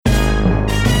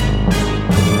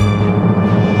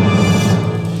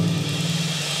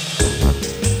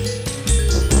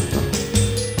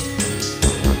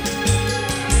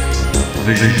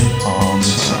Vision on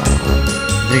Sound.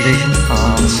 Vision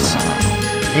on Sound.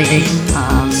 Vision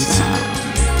on Sound.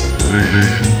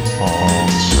 Vision on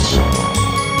Sound.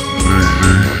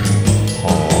 Vision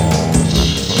on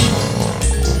Sound.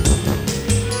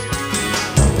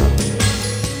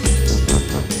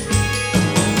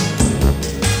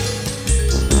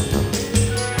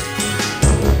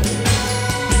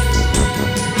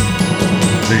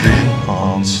 Vision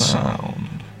on Sound.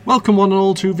 Welcome one and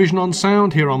all to Vision on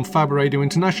Sound here on Fab Radio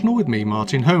International with me,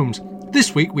 Martin Holmes.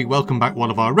 This week we welcome back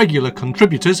one of our regular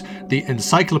contributors, the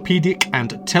encyclopedic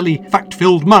and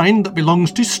tele-fact-filled mind that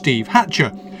belongs to Steve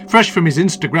Hatcher. Fresh from his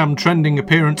Instagram trending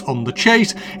appearance on The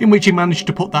Chase, in which he managed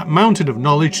to put that mountain of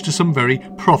knowledge to some very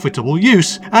profitable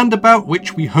use, and about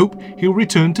which we hope he'll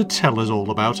return to tell us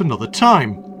all about another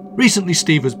time. Recently,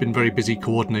 Steve has been very busy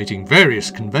coordinating various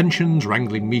conventions,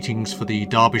 wrangling meetings for the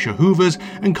Derbyshire Hoovers,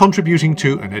 and contributing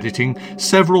to and editing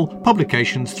several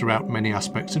publications throughout many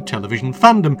aspects of television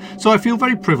fandom, so I feel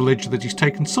very privileged that he's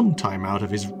taken some time out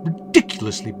of his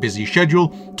ridiculously busy schedule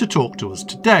to talk to us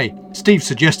today. Steve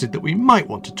suggested that we might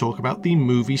want to talk about the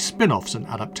movie spin-offs and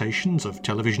adaptations of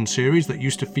television series that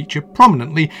used to feature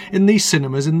prominently in the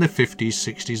cinemas in the 50s,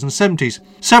 60s and 70s,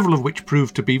 several of which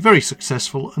proved to be very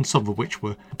successful and some of which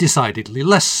were decidedly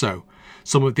less so.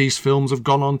 Some of these films have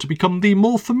gone on to become the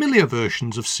more familiar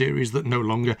versions of series that no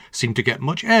longer seem to get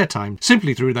much airtime,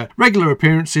 simply through their regular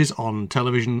appearances on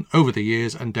television over the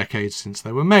years and decades since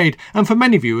they were made, and for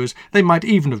many viewers they might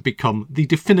even have become the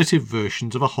definitive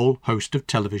versions of a whole host of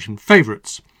television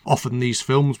favourites. Often these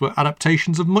films were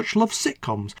adaptations of much-loved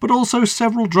sitcoms, but also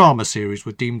several drama series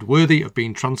were deemed worthy of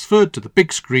being transferred to the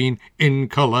big screen in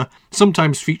colour,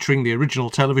 sometimes featuring the original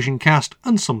television cast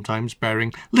and sometimes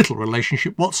bearing little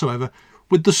relationship whatsoever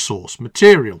with the source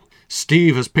material.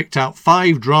 Steve has picked out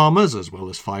 5 dramas as well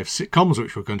as 5 sitcoms,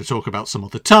 which we're going to talk about some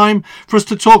other time, for us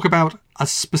to talk about as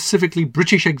specifically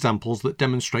British examples that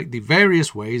demonstrate the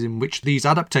various ways in which these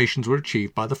adaptations were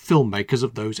achieved by the filmmakers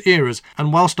of those eras.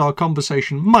 And whilst our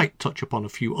conversation might touch upon a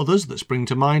few others that spring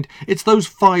to mind, it's those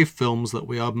 5 films that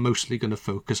we are mostly going to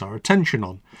focus our attention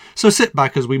on. So sit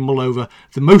back as we mull over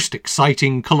the most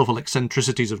exciting, colourful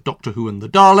eccentricities of Doctor Who and the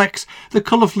Daleks, the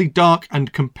colourfully dark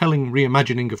and compelling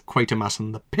reimagining of Quatermass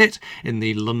and the Pit in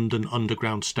the London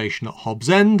Underground station at Hobbs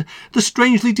End, the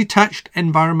strangely detached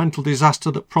environmental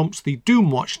disaster that prompts the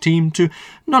Doomwatch team to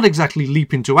not exactly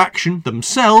leap into action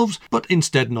themselves, but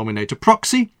instead nominate a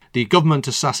proxy, the government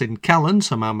assassin Callan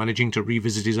somehow managing to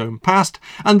revisit his own past,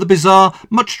 and the bizarre,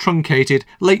 much truncated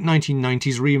late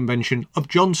 1990s reinvention of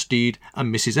John Steed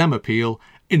and Mrs. Emma Peel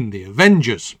in The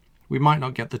Avengers. We might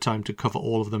not get the time to cover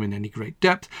all of them in any great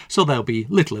depth, so there'll be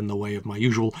little in the way of my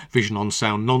usual Vision on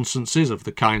Sound nonsenses of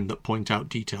the kind that point out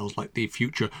details like the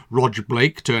future Rog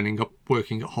Blake turning up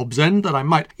working at Hobbs End that I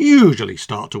might usually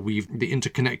start to weave the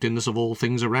interconnectedness of all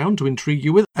things around to intrigue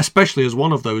you with, especially as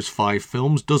one of those 5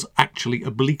 films does actually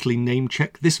obliquely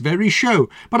name-check this very show.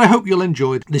 But I hope you'll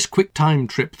enjoy this quick time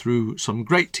trip through some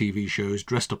great TV shows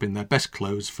dressed up in their best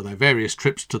clothes for their various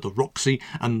trips to the Roxy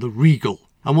and the Regal.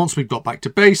 And once we've got back to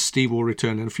base, Steve will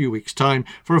return in a few weeks' time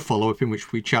for a follow-up in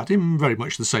which we chat in very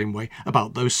much the same way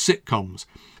about those sitcoms.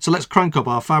 So let's crank up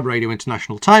our Fab Radio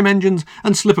International time engines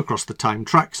and slip across the time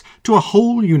tracks to a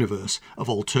whole universe of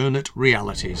alternate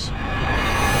realities.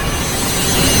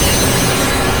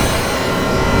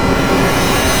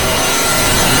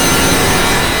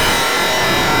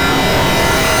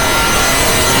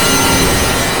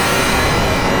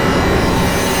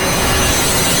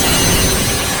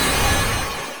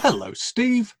 Hello,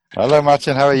 Steve. Hello,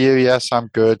 Martin. How are you? Yes, I'm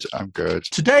good.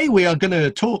 Today we are going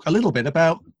to talk a little bit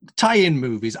about tie-in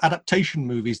movies, adaptation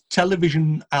movies,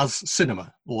 television as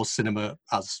cinema, or cinema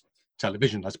as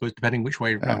television, I suppose, depending which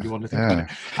way around you want to think about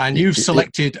it. And you've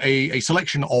selected a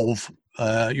selection of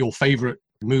your favourite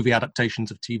movie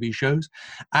adaptations of TV shows,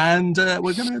 and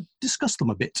we're going to discuss them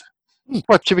a bit.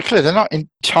 Well, to be clear, they're not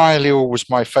entirely always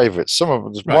my favourites. Some of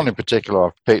them, there's one in particular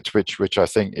I've picked, which I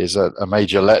think is a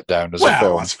major letdown as a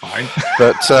film. That's fine.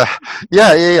 But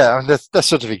yeah. And they're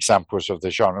sort of examples of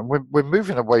the genre. And we're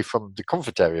moving away from the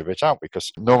comfort area a bit, aren't we?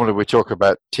 Because normally we talk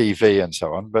about TV and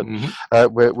so on, but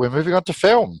we're moving on to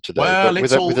film today, well,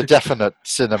 but with a definite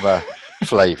cinema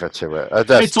flavour to it.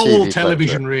 It's all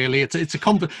television, really.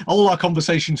 All our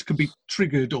conversations can be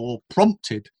triggered or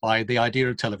prompted by the idea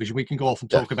of television. We can go off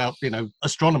and talk about,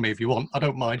 astronomy if you want. I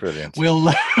don't mind. Brilliant.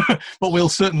 But we'll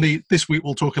certainly, this week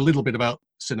we'll talk a little bit about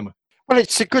cinema. Well,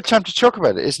 it's a good time to talk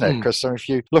about it, isn't it? Because if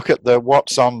you look at the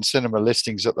what's on cinema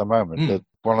listings at the moment,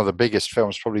 one of the biggest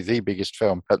films, probably the biggest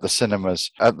film at the cinemas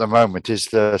at the moment, is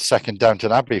the second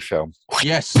Downton Abbey film.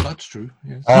 Yes, that's true.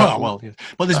 Yes. Yes.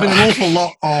 But there's been an awful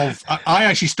lot of... I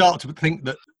actually start to think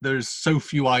that there's so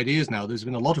few ideas now. There's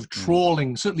been a lot of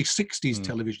trawling, certainly 60s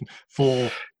television,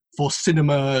 for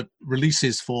cinema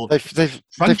releases for they've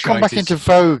come back into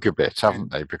vogue a bit,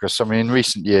 haven't they? Because I mean, in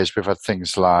recent years we've had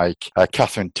things like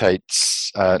Catherine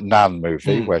Tate's Nan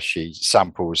movie, where she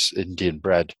samples Indian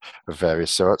bread of various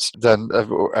sorts. Then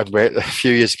a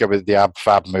few years ago with the Ab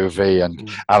Fab movie and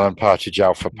Alan Partridge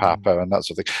Alpha Papa and that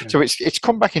sort of thing. Yeah. So it's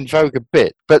come back in vogue a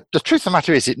bit. But the truth of the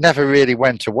matter is, it never really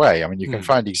went away. I mean, you can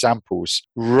find examples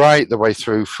right the way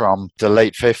through from the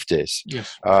late 50s,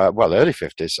 early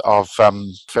 50s, of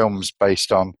films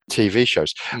based on TV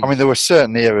shows. I mean, there were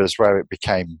certain eras where it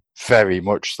became very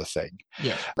much the thing,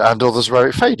 and others where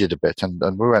it faded a bit, and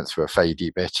we went through a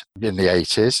fadey bit in the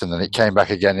 80s, and then it came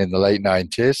back again in the late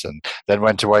 90s, and then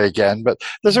went away again. But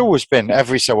there's always been,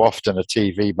 every so often, a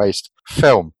TV-based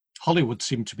film. Hollywood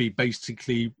seemed to be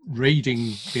basically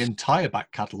raiding the entire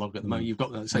back catalogue at the moment. You've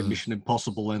got, let's say, Mission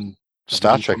Impossible and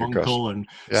Star Trek, of Uncle, course. and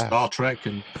Star Trek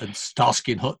and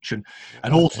Starsky and Hutch and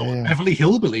also Beverly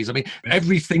Hillbillies. I mean,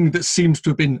 everything that seems to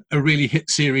have been a really hit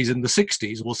series in the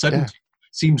 60s or 70s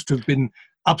seems to have been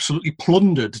absolutely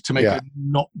plundered to make a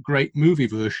not great movie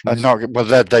version.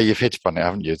 There you've hit upon it,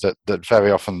 haven't you? That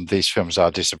very often these films are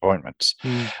disappointments.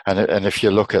 And if you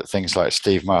look at things like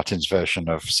Steve Martin's version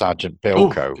of Sergeant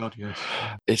Bilko,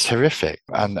 it's horrific,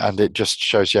 and it just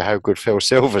shows you how good Phil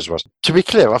Silvers was. To be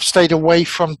clear, I've stayed away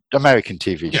from American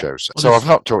TV shows, so I've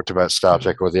not talked about Star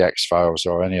Trek or the X-Files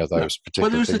or any of those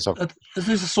particular things.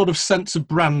 There's a sort of sense of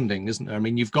branding, isn't there? I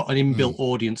mean, you've got an inbuilt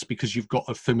audience because you've got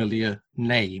a familiar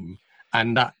name.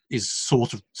 And that is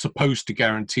sort of supposed to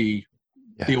guarantee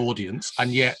the audience.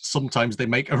 And yet sometimes they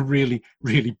make a really,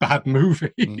 really bad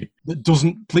movie that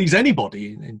doesn't please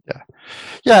anybody. And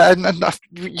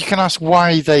you can ask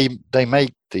why they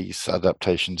make these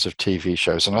adaptations of TV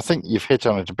shows. And I think you've hit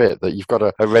on it a bit, that you've got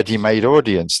a ready-made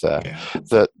audience there.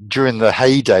 That during the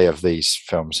heyday of these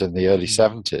films in the early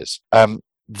 70s,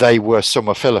 they were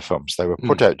summer filler films. They were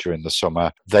put out during the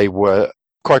summer. They were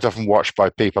quite often watched by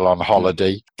people on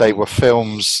holiday. They were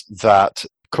films that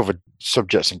covered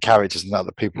subjects and characters and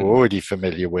that people were already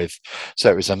familiar with.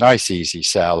 So it was a nice, easy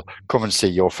sell. Come and see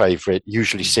your favourite,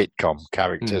 usually sitcom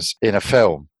characters in a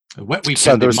film. A wet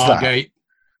weekend in Margate.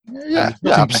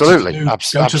 Absolutely. Go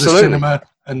to the cinema,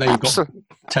 and there you've got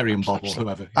Terry and Bob or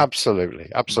whoever. Absolutely.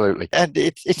 And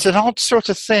it's an odd sort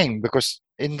of thing, because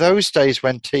in those days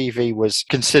when TV was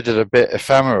considered a bit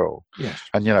ephemeral,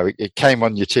 and it came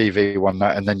on your TV one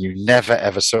night and then you never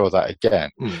ever saw that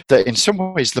again, that in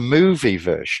some ways the movie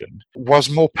version was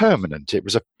more permanent. It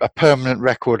was a permanent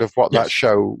record of what that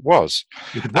show was.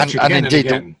 You could watch it again and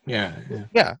again.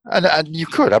 And you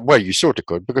could, you sort of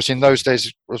could, because in those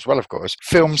days as well, of course,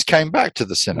 films came back to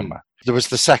the cinema. There was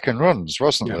the second runs,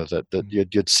 wasn't there? That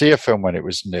you'd see a film when it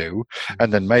was new,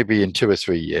 and then maybe in 2 or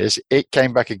 3 years it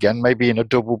came back again, maybe in a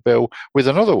double bill with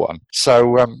another one.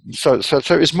 So it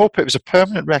was more. It was a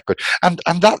permanent record, and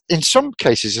that in some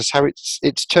cases is how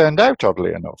it's turned out.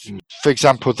 Oddly enough, for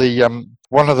example, the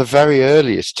one of the very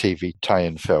earliest TV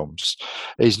tie-in films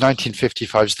is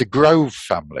 1955's The Grove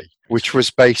Family, which was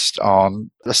based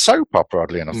on a soap opera,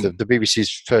 oddly enough, the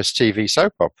BBC's first TV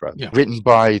soap opera, written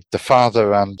by the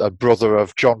father and a brother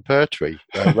of John Pertwee,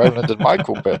 Roland and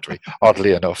Michael Pertwee,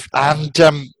 oddly enough. And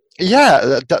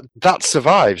that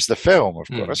survives the film, of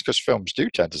course, because films do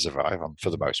tend to survive for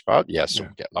the most part. Yes,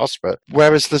 some get lost, but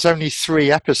whereas there's only 3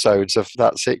 episodes of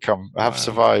that sitcom have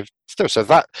survived still. So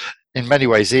that, in many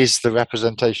ways, is the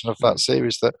representation of that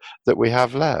series that we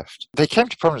have left. They came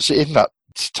to prominence in that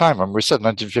time, and we said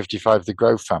 1955, The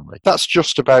Grove Family. That's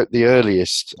just about the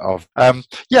earliest of in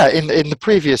the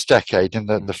previous decade, in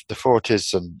the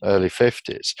 40s and early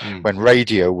 50s, when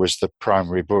radio was the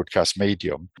primary broadcast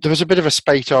medium, there was a bit of a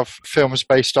spate of films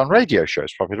based on radio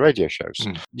shows, popular radio shows.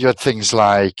 You had things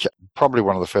like, probably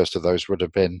one of the first of those would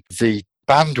have been The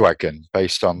Bandwagon,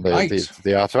 based on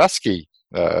the Arthur Askey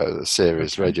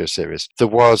series, radio series. There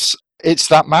was It's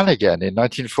That Man Again in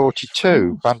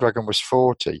 1942. Bandwagon was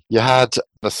 40. You had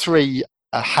the 3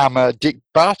 Hammer Dick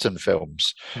Barton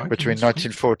films between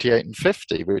 1948 and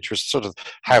 50, which was sort of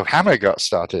how Hammer got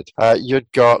started. You'd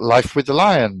got Life with the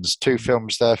Lions, 2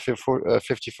 films there, 54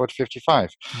 to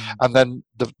 55. And then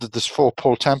there's 4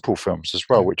 Paul Temple films as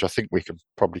well, which I think we can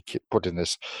probably put in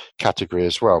this category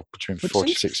as well, between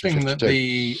 46 and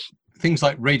 52. Things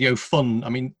like Radio Fun, I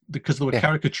mean, because there were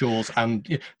caricatures,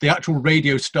 and the actual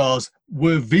radio stars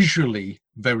were visually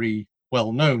very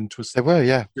well known to us. They were,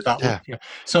 yeah.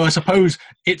 So I suppose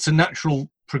it's a natural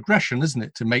progression, isn't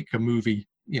it, to make a movie?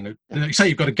 Say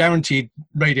you've got a guaranteed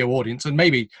radio audience, and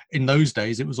maybe in those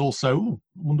days it was also,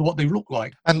 I wonder what they look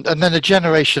like. And then a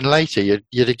generation later,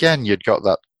 you'd got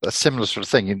that a similar sort of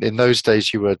thing. In those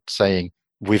days, you were saying,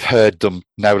 we've heard them,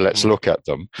 now let's look at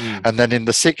them. And then in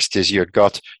the 60s,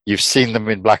 you've seen them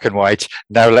in black and white,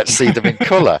 now let's see them in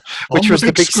colour, which was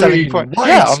the big selling point.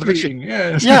 On the big screen,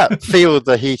 yes. Feel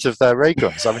the heat of their ray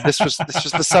guns. I mean, this was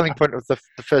the selling point of the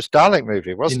first Dalek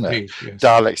movie, wasn't it? Yes.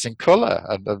 Daleks in colour,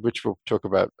 and which we'll talk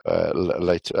about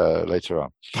later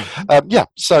on.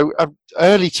 So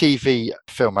early TV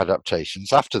film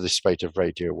adaptations after this spate of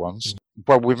radio ones.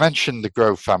 Well, we mentioned the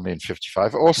Grove family in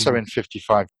 55. Also in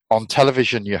 55, on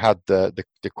television, you had the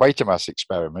Quatermass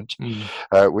experiment,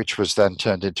 which was then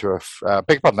turned into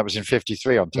big pardon, that was in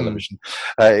 53 on television.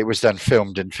 It was then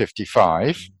filmed in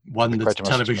 55. The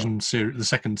television the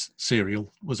second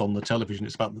serial was on the television.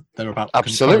 They're about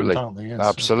absolutely, aren't they? Yes,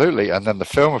 absolutely. And then the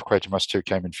film of Quatermass 2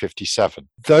 came in 57.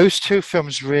 Those two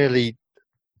films really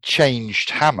changed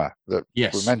Hammer. We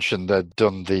mentioned they'd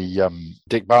done the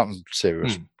Dick Barton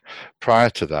series prior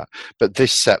to that, but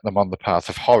this set them on the path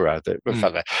of horror. The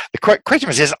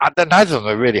Quatermass is, neither of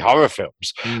them are really horror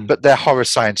films, but they're horror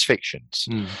science fictions,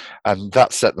 and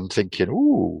that set them thinking.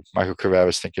 Michael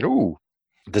Carrera's thinking,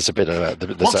 there's a bit of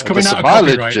there's some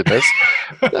mileage in this.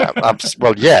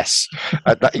 Well, yes,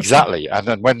 exactly. And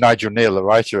then when Nigel Neal, the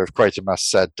writer of Quatermass,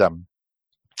 said.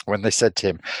 When they said to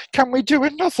him, "Can we do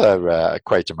another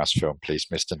Quatermass film, please,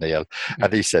 Mr. Neal?"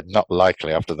 And he said, "Not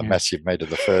likely after the mess you've made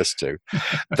of the first two."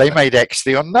 They made X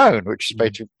the Unknown, which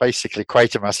is basically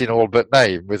Quatermass in all but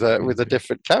name with a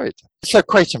different character. So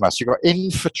Quatermass, you got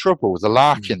In for Trouble, the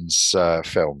Larkins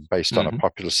film based on a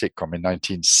popular sitcom in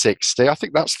 1960. I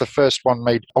think that's the first one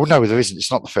made. Oh no, there isn't.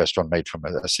 It's not the first one made from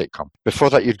a sitcom. Before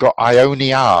that, you'd got I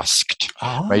Only Asked,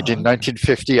 made in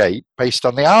 1958, based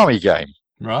on the Army game.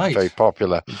 Right. Very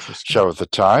popular show of the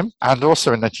time. And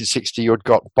also in 1960, you'd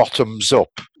got Bottoms Up,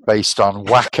 based on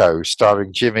Wacko,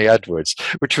 starring Jimmy Edwards,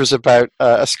 which was about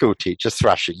a school teacher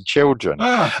thrashing children.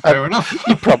 Fair enough.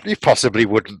 You possibly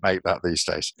wouldn't make that these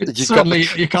days.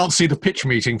 You can't see the pitch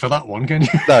meeting for that one, can you?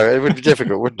 No, it would be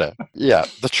difficult, wouldn't it? Yeah.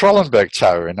 The Trollenberg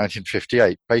Tower in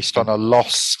 1958, based on a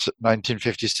lost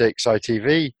 1956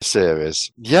 ITV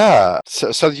series. Yeah.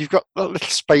 So you've got a little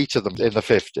spate of them in the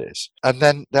 50s. And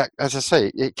then, as I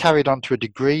say, it carried on to a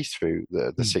degree through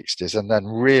the 60s and then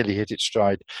really hit its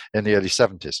stride in the early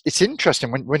 70s. It's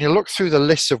interesting when you look through the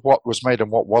list of what was made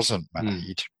and what wasn't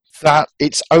made, that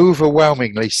it's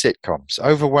overwhelmingly sitcoms,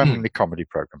 overwhelmingly comedy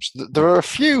programs. There are a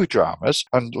few dramas,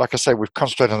 and like I say, we've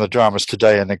concentrated on the dramas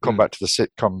today and then come back to the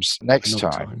sitcoms next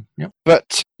time. Yep.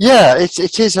 But yeah,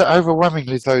 it is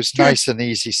overwhelmingly those nice and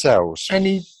easy sells.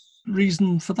 Any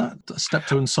reason for that?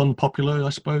 Steptoe and Son popular, I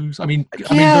suppose. I mean,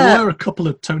 there were a couple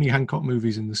of Tony Hancock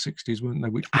movies in the 60s, weren't there,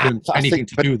 which weren't anything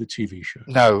to do with the TV show.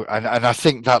 No, and I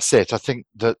think that's it. I think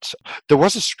that there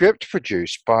was a script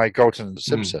produced by Galton and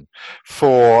Simpson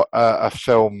for a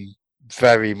film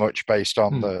very much based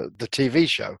on the TV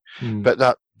show, but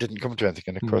that didn't come to anything,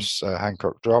 and of course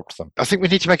Hancock dropped them. I think we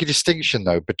need to make a distinction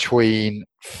though between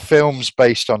films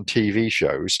based on TV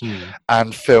shows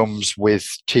and films with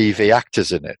TV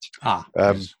actors in it,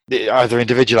 either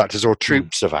individual actors or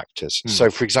troupes of actors. So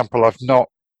for example, I've not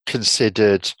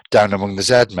considered Down Among the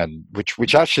Z-Men,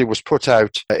 which actually was put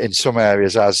out in some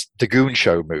areas as the Goon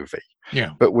Show movie.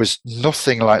 Yeah, but was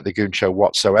nothing like the Goon Show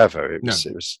whatsoever. It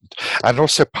was, and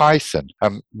also Python.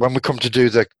 When we come to do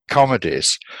the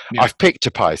comedies, I've picked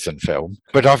a Python film,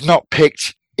 but I've not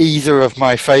picked either of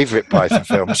my favourite Python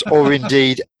films, or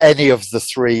indeed any of the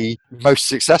three most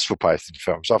successful Python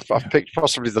films. I've picked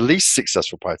possibly the least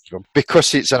successful Python film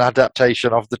because it's an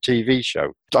adaptation of the TV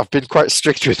show. I've been quite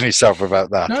strict with myself about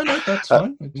that. No, that's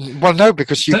fine. Well, no,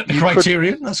 because you the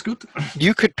criterion, that's good.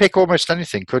 You could pick almost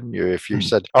anything, couldn't you? If you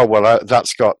said, "Oh, well,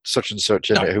 that's got such and such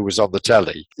in it, who was on the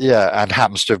telly," and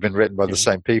happens to have been written by the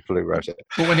same people who wrote it.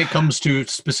 But when it comes to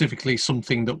specifically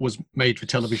something that was made for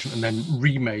television and then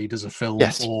remade as a film,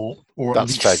 or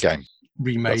that's fair game.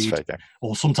 Remade,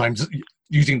 or sometimes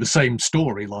using the same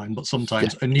storyline, but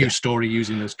sometimes a new story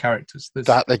using those characters.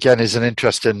 That again is an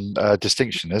interesting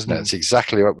distinction, isn't it? It's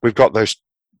exactly what we've got. Those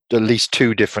at least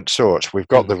two different sorts. We've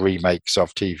got the remakes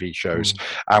of TV shows,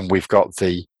 and we've got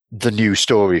the new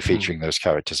story featuring those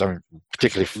characters. I'm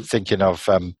particularly thinking of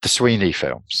the Sweeney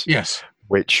films. Yes.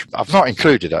 which I've not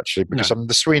included actually, because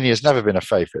the Sweeney has never been a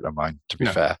favourite of mine, to be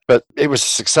fair. But it was a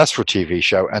successful TV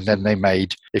show, and then they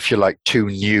made, if you like, 2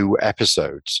 new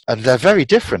episodes. And they're very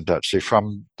different actually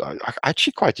from, I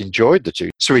actually quite enjoyed the 2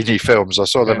 Sweeney films. I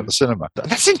saw them at the cinema.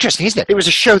 That's interesting, isn't it? It was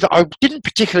a show that I didn't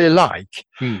particularly like,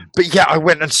 but yet I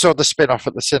went and saw the spin-off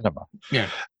at the cinema. Yeah.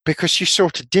 Because you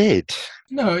sort of did.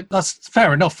 No, that's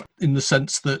fair enough in the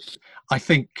sense that I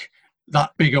think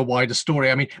that bigger, wider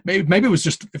story, I mean, maybe it was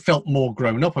just, it felt more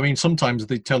grown up. I mean, sometimes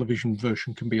the television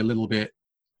version can be a little bit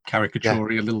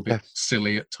caricature-y, a little bit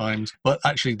silly at times, but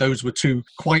actually those were 2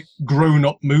 quite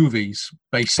grown-up movies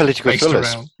based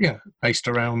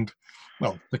around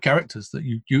well, the characters that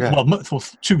you well,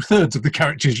 2/3 of the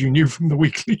characters you knew from the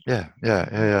weekly. Yeah.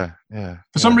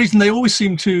 For some reason, they always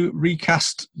seem to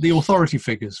recast the authority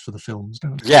figures for the films,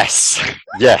 don't they? Yes.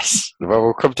 Well,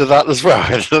 we'll come to that as well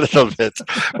in a little bit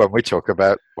when we talk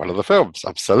about one of the films.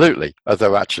 Absolutely.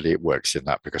 Although actually it works in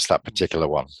that, because that particular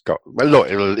one got, well, look,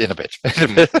 in a bit.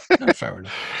 No, fair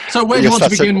enough. So where do you want to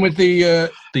begin with the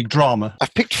drama?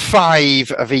 I've picked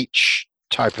 5 of each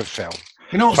type of film.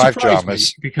 You know what 5 surprised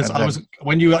dramas, me? Because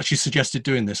when you actually suggested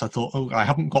doing this, I thought, I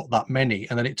haven't got that many.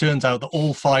 And then it turns out that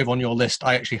all 5 on your list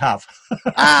I actually have.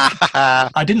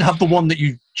 I didn't have the one that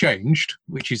you changed,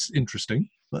 which is interesting,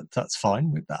 but that's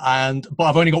fine. But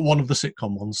I've only got one of the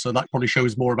sitcom ones, so that probably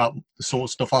shows more about the sort of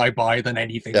stuff I buy than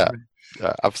anything.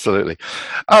 Yeah, absolutely.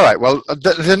 All right, well,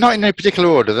 they're not in any particular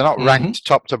order. They're not ranked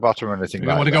top to bottom or anything like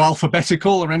that. You want to go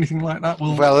alphabetical or anything like that?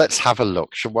 Well, let's have a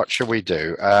look. What shall we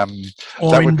do?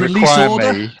 Or that in would release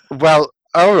order? Me. Well,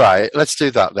 all right, let's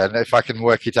do that then, if I can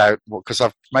work it out, because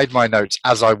I've made my notes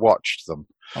as I watched them.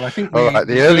 Well, I think all right,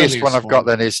 the earliest one I've got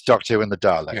then is Doctor Who and the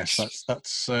Daleks. Yes,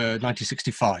 that's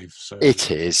 1965. So.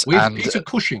 It is. With Peter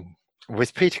Cushing.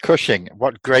 With Peter Cushing,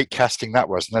 what great casting that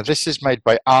was. Now, this is made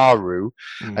by Aru,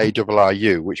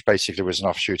 A-R-R-U, which basically was an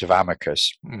offshoot of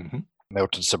Amicus.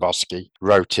 Milton Subotsky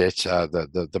wrote it,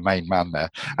 the main man there.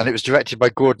 And it was directed by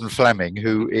Gordon Fleming,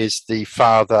 who is the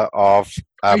father of...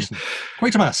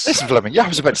 Quatermass. Jason Fleming. Yeah, I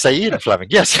was about to say Ian Fleming.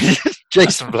 Yes,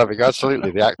 Jason Fleming,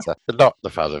 absolutely, the actor. But not the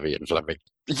father of Ian Fleming.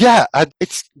 Yeah,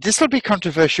 this will be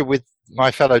controversial with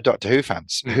my fellow Doctor Who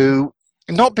fans, who,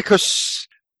 not because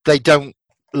they don't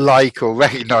like or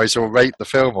recognise or rate the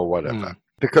film or whatever,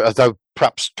 because although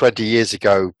perhaps 20 years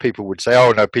ago people would say,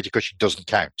 oh no, Peter Cushing doesn't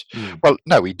count. Well,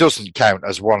 no, he doesn't count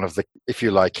as one of the, if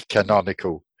you like,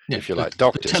 canonical, if you like,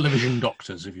 doctors. The television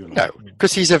doctors, if you like. No,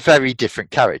 because he's a very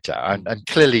different character, and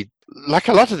clearly, like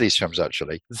a lot of these films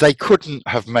actually, they couldn't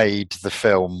have made the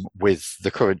film with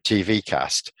the current TV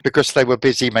cast because they were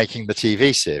busy making the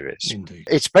TV series. Indeed.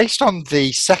 It's based on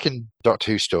the second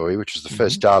Doctor Who story, which was the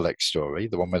first Dalek story,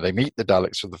 the one where they meet the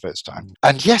Daleks for the first time.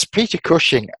 And yes, Peter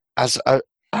Cushing as a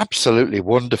absolutely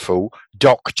wonderful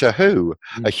Doctor Who,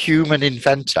 a human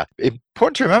inventor.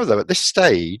 Important to remember though, at this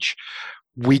stage,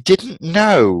 we didn't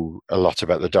know a lot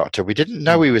about the Doctor. We didn't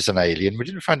know he was an alien. We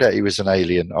didn't find out he was an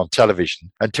alien on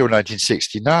television until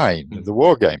 1969, the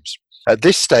War Games. At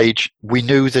this stage, we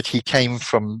knew that he came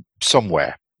from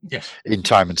somewhere in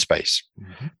time and space.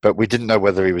 But we didn't know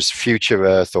whether he was future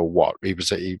Earth or what.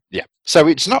 So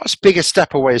it's not as big a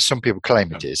step away as some people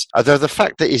claim it is. Although the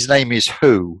fact that his name is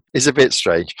Who is a bit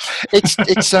strange. It's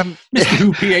Mr.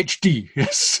 Who PhD,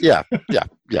 yes. Yeah.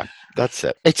 That's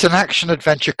it. It's an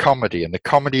action-adventure comedy, and the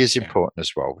comedy is important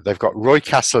as well. They've got Roy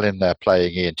Castle in there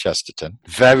playing Ian Chesterton.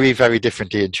 Very, very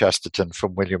different Ian Chesterton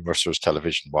from William Russell's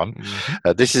television one.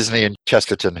 This is an Ian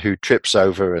Chesterton who trips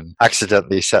over and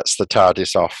accidentally sets the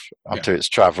TARDIS off onto its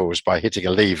travels by hitting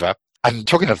a lever. And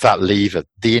talking of that lever,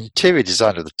 the interior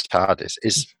design of the TARDIS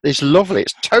is lovely.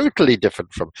 It's totally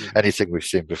different from anything we've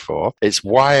seen before. It's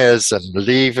wires and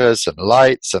levers and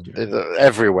lights and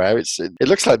everywhere. It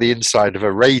looks like the inside of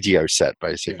a radio set,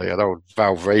 basically, an old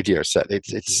Valve radio set. It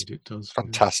does,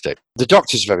 fantastic. The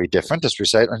Doctor's very different, as we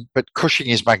say, but Cushing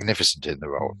is magnificent in the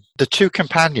role. The 2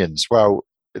 companions, well,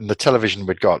 in the television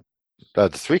we've got the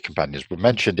 3 companions. We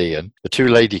mentioned Ian, the 2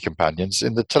 lady companions.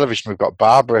 In the television, we've got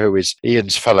Barbara, who is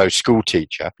Ian's fellow school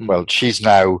teacher. Well, she's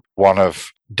now one of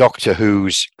Doctor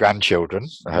Who's grandchildren,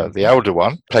 the elder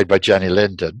one, played by Jenny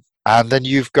Linden. And then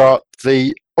you've got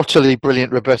the utterly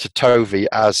brilliant Roberta Tovey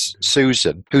as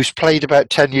Susan, who's played about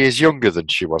 10 years younger than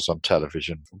she was on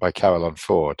television by Caroline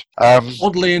Ford.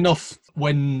 Oddly enough,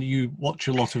 when you watch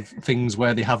a lot of things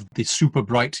where they have the super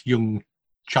bright young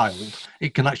child,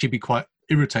 it can actually be quite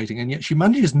irritating, and yet she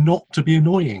manages not to be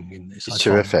annoying in this. It's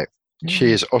terrific.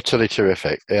 She is utterly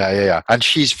terrific. Yeah. And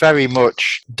she's very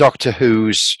much Doctor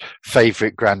Who's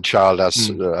favourite grandchild,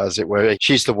 as it were.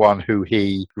 She's the one who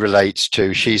he relates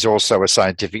to. She's also a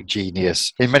scientific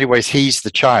genius. In many ways, he's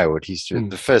the child. He's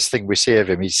the first thing we see of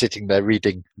him. He's sitting there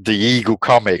reading the Eagle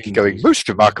comic, going, most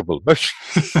remarkable.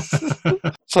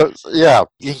 So, yeah,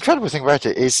 the incredible thing about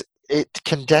it is it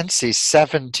condenses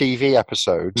 7 TV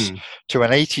episodes to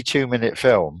an 82-minute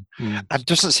film and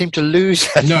doesn't seem to lose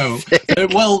anything. No.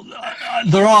 Well,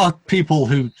 there are people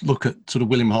who look at sort of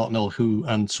William Hartnell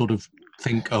and sort of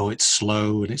think, oh, it's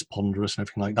slow and it's ponderous and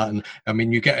everything like that. And I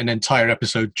mean, you get an entire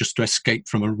episode just to escape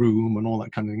from a room and all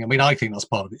that kind of thing. I mean, I think that's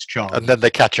part of its charm. And then they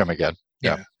catch him again.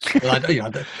 Yeah.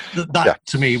 That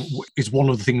to me is one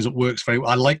of the things that works very well.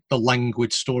 I like the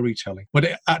language storytelling, but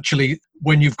it actually,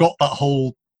 when you've got that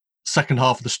whole second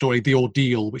half of the story, the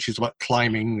ordeal, which is about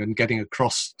climbing and getting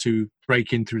across to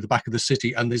break in through the back of the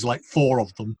city, and there's like 4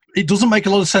 of them, it doesn't make a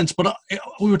lot of sense. But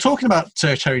we were talking about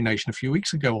Terry Nation a few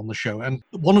weeks ago on the show, and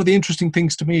one of the interesting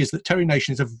things to me is that Terry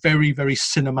Nation is a very, very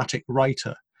cinematic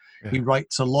writer. He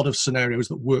writes a lot of scenarios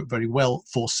that work very well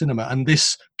for cinema, and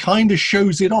this kind of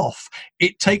shows it off.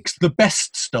 It takes the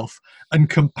best stuff and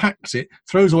compacts it,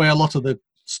 throws away a lot of the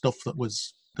stuff that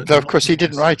was... Though, of course, he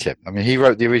didn't write it. I mean, he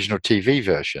wrote the original TV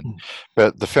version,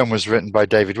 but the film was written by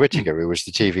David Whittaker, who was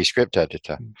the TV script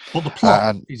editor. But the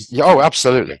plot is... Oh,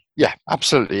 absolutely. Yeah,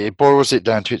 absolutely. It boils it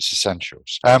down to its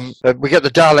essentials. We get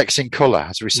the Daleks in colour,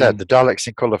 as we said, the Daleks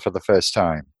in colour for the first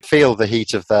time. Feel the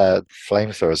heat of their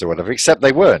flamethrowers or whatever, except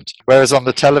they weren't. Whereas on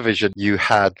the television, you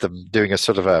had them doing a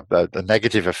sort of a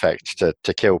negative effect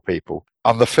to kill people.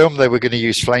 On the film, they were going to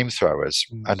use flamethrowers,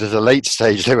 and at a late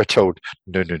stage, they were told,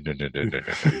 no,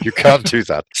 you can't do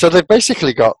that. So they've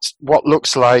basically got what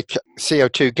looks like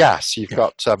CO2 gas. You've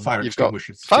got fire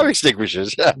extinguishers,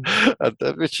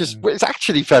 which is it's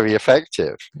actually very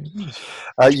effective.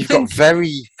 You've got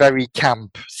very, very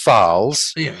camp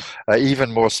Thals,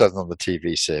 even more so than the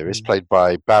TV series, played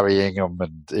by Barry Ingham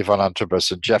and Yvonne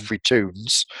Antrobus and Jeffrey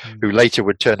Toons, who later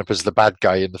would turn up as the bad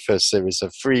guy in the first series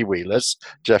of Freewheelers,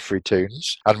 Jeffrey Toons.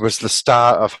 And was the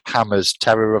star of Hammer's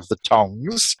Terror of the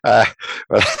Tongs.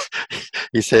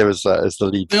 He's here as the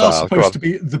lead. They are supposed to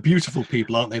be the beautiful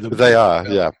people, aren't they? They are,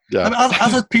 yeah. I mean,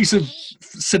 as a piece of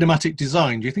cinematic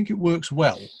design, do you think it works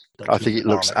well? I think it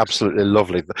looks absolutely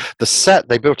lovely. The set,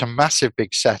 they built a massive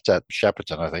big set at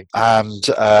Shepperton, I think, and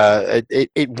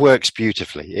it works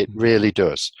beautifully. It really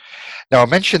does. Now, I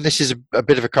mentioned this is a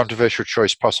bit of a controversial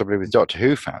choice, possibly with Doctor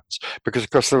Who fans, because,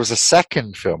 of course, there was a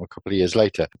second film a couple of years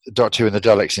later, Doctor Who and the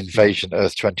Daleks Invasion,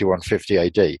 Earth 2150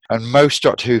 AD, and most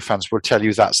Doctor Who fans will tell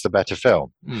you that's the better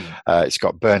film. It's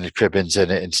got Bernard Cribbins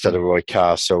in it instead of Roy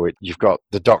Carr, so you've got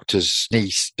the Doctor's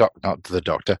niece,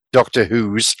 Doctor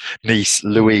Who's niece,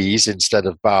 Louise, instead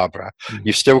of Barbara.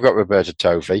 You've still got Roberta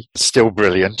Tovey, still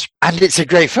brilliant, and it's a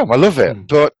great film. I love it,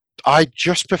 but I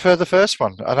just prefer the first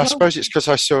one, and I suppose it's because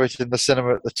I saw it in the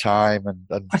cinema at the time.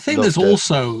 And I think there's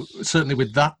also, certainly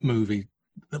with that movie,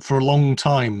 that for a long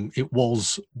time it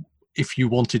was, if you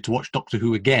wanted to watch Doctor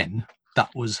Who again, that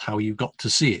was how you got to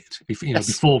see it.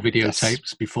 Before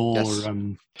videotapes, before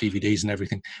DVDs and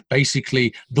everything.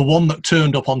 Basically, the one that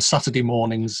turned up on Saturday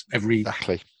mornings every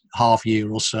half year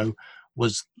or so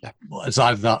was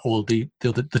either that or the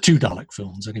 2 Dalek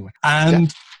films anyway.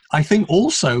 And I think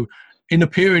also in a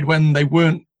period when they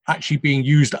weren't actually being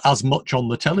used as much on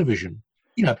the television,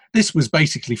 this was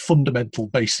basically fundamental,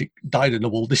 basic,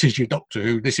 dyed-in-the-wool, this is your Doctor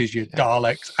Who, this is your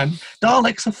Daleks. And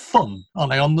Daleks are fun,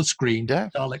 aren't they, on the screen? Yeah.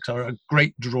 Daleks are a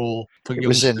great draw for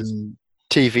youngsters. It was in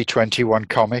TV21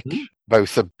 comic,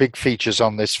 both the big features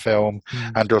on this film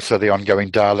and also the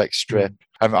ongoing Dalek strip.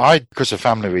 Because of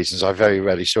family reasons, I very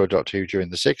rarely saw Doctor Who during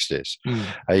the 60s,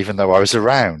 even though I was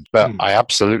around. But I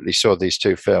absolutely saw these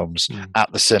 2 films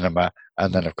at the cinema,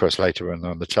 and then, of course, later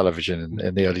on the television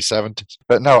in the early 70s.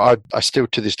 But no, I still,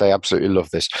 to this day, absolutely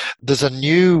love this. There's a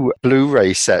new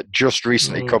Blu-ray set just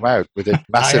recently come out with it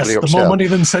massively upscaled. More money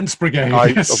than Sense Brigade.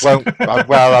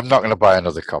 I'm not going to buy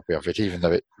another copy of it, even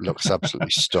though it looks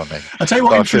absolutely stunning. I'll tell you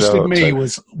what interested me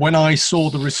was when I saw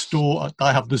the restored,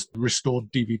 I have the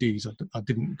restored DVDs. I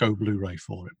didn't go Blu-ray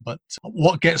for it, but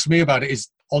what gets me about it is,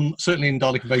 certainly in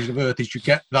Dalek Invasion of Earth, is you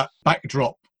get that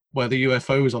backdrop where the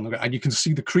UFO is on the ground, and you can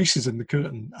see the creases in the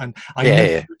curtain. And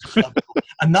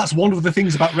and that's one of the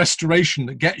things about restoration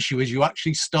that gets you, is you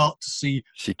actually start to see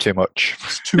too much.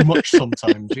 It's too much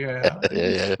sometimes,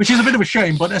 which is a bit of a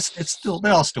shame, but they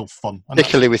are still fun.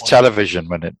 Particularly with television,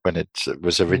 when it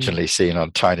was originally seen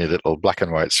on tiny little black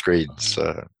and white screens.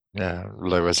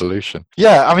 Low resolution.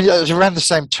 Yeah, I mean, it was around the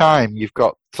same time you've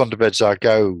got Thunderbirds Are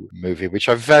Go movie, which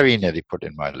I very nearly put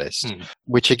in my list,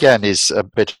 which again is a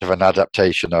bit of an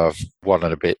adaptation of one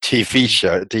and a bit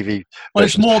TV. Well,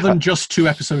 it's more than just 2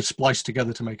 episodes spliced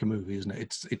together to make a movie, isn't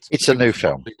it? It's a new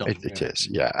film. It is,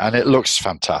 yeah, and it looks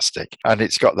fantastic, and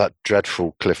it's got that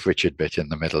dreadful Cliff Richard bit in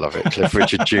the middle of it, Cliff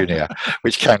Richard Jr.,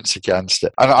 which counts against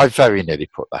it. And I very nearly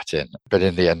put that in, but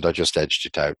in the end, I just edged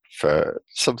it out for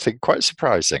something quite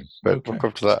surprising. But we'll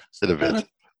come to that in a bit.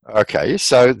 Okay,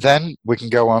 so then we can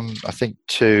go on, I think,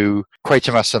 to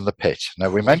Quatermass and the Pit.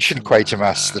 Now, we mentioned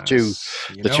Quatermass, the two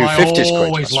 50s Quatermass. I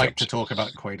always like to talk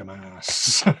about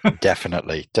Quatermass.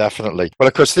 Definitely. Well,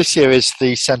 of course, this year is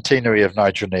the centenary of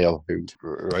Nigel Neal, who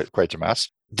wrote Quatermass.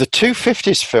 The two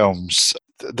 50s films,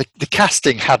 the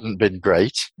casting hadn't been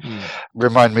great.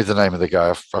 Remind me the name of the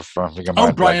guy.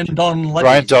 Brian Donlevy.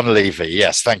 Brian Donlevy,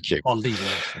 yes, thank you.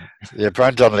 Yeah,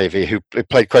 Brian Donlevy, who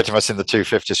played Quatermass in the two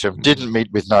 50s film, didn't meet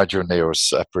with Nigel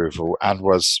Neal's approval and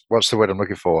was, what's the word I'm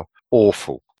looking for?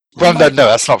 Awful. Well, no,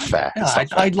 that's not fair. Yeah,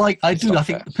 I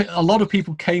think a lot of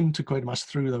people came to Quatermass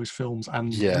through those films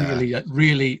and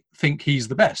really think he's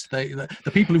the best. The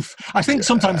people who I think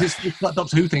sometimes it's that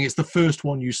Doctor Who thing. It's the first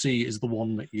one you see is the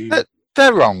one that you.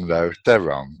 They're wrong, though. They're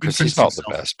wrong, because he's not the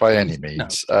best by any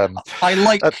means. No. I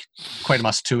like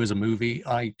Quatermass 2 as a movie.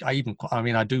 I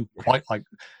do quite like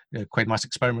Quatermass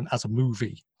Experiment as a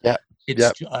movie. Yeah.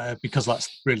 It's because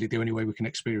that's really the only way we can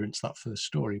experience that first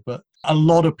story. But a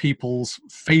lot of people's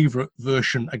favourite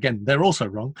version, again, they're also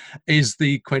wrong, is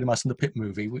the Quatermass and the Pit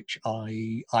movie, which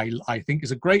I think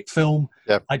is a great film.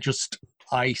 Yep.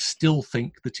 I still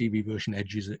think the TV version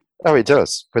edges it. Oh, it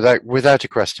does, without a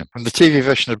question. And the TV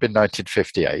version had been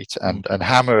 1958, and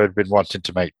Hammer had been wanting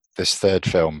to make this third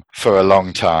film for a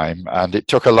long time, and it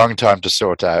took a long time to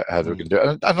sort out how they were going to do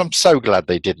it. And I'm so glad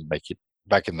they didn't make it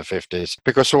back in the 50s,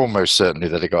 because almost certainly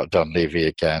they'd have got Donlevy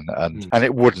again, and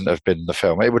it wouldn't have been the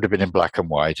film. It would have been in black and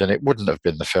white, and it wouldn't have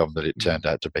been the film that it turned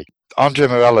out to be. Andre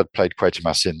Morel had played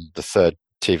Quatermass in the third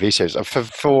TV series, and for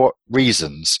 4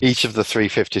 reasons. Each of the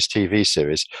 350s TV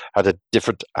series had a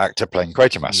different actor playing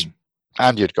Quatermass,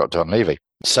 and you'd got Donlevy.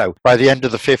 So by the end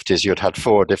of the 50s, you'd had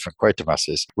 4 different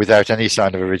Quatermasses without any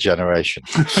sign of a regeneration.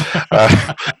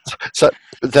 So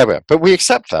there we are. But we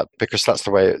accept that, because that's the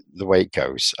way it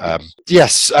goes.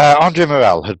 Yes, Andre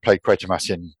Morel had played Quatermass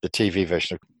in the TV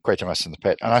version of Quatermass in the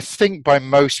Pit, and I think by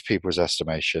most people's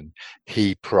estimation,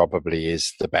 he probably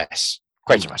is the best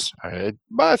Quatermass.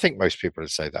 I think most people would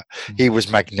say that. He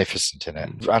was magnificent in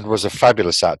it and was a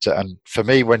fabulous actor. And for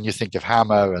me, when you think of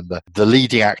Hammer and the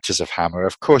leading actors of Hammer,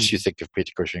 of course you think of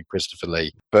Peter Cushing and Christopher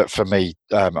Lee. But for me,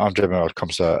 Andre Morel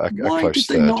comes a close third. Why did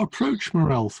they not approach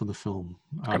Morel for the film?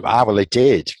 Well, they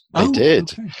did. They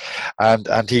did. Okay.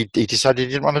 And he decided he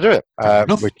didn't want to do it,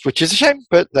 which is a shame.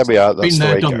 But there we are. That's the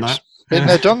way it goes. Been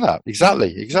there, done that.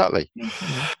 Exactly.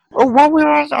 Oh, while we're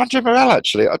on Andre Morel,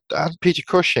 actually, and Peter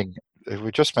Cushing, who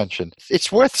we just mentioned,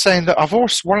 it's worth saying that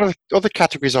one of the other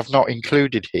categories I've not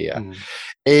included here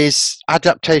is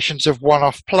adaptations of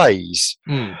one-off plays,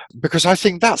 because I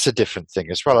think that's a different thing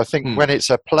as well. I think when it's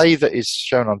a play that is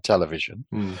shown on television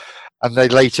and they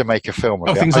later make a film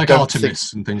of it. Things like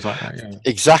Artemis and things like that, yeah.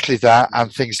 Exactly that,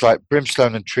 and things like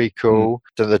Brimstone and Treacle,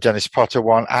 the Dennis Potter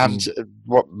one, and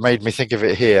what made me think of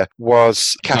it here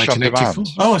was Cash on Demand.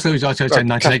 Oh, so I was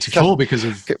 1984 because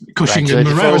of Cushing and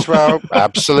Morel as well.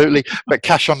 Absolutely. But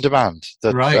Cash on Demand,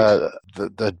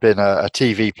 there'd been a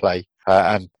TV play,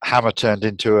 and Hammer turned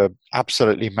into an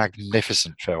absolutely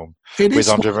magnificent film with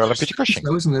Andre Morel and Peter Cushing.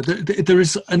 Though, isn't there?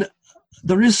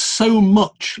 There is so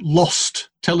much lost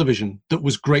television that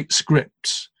was great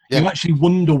scripts. Yeah. You actually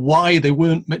wonder why they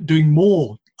weren't doing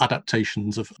more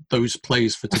adaptations of those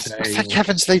plays for today. Thank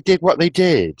heavens they did what they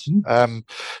did.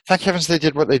 Thank heavens they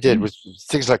did what they did with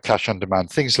things like Cash on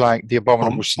Demand, things like The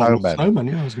Abominable Snowmen,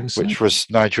 I was going to say. Which was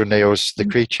Nigel Neal's The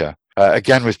Creature,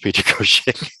 again with Peter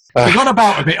Cushing. Forgot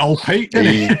about a bit, old Pete,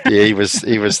 didn't he? He was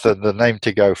the name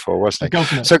to go for, wasn't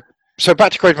he? So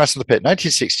back to Quatermass and the Pit,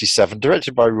 1967,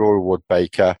 directed by Roy Wood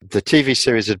Baker. The TV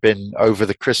series had been over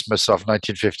the Christmas of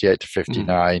 1958 to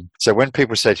 59. So when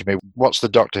people say to me, what's the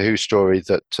Doctor Who story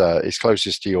that is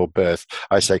closest to your birth?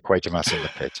 I say Quatermass and the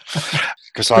Pit.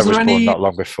 Because I was born not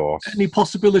long before. Any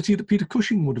possibility that Peter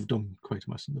Cushing would have done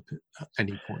Quatermass and the Pit at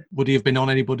any point? Would he have been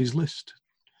on anybody's list?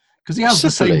 Because he has the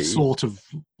Possibly. same sort of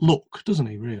look, doesn't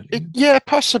he, really? Yeah,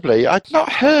 possibly. I'd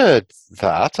not heard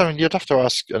that. I mean, you'd have to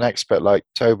ask an expert like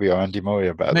Toby or Andy Murray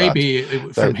about Maybe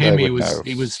that. from him, they he would was know.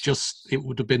 he was just he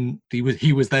would have been he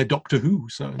was their Doctor Who,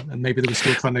 so and maybe they were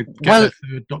still trying to get Well- their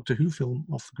third Doctor Who film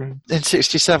off the ground. In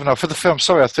 67, or for the film,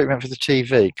 sorry, I thought you meant for the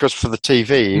TV. Because for the TV,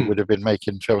 he Hmm. would have been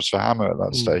making films for Hammer at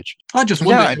that stage. I just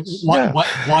Yeah, wondered yeah.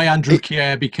 why Andrew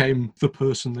Keir became the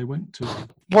person they went to.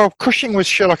 Well, Cushing was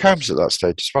Sherlock Holmes at that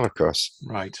stage as well, of course.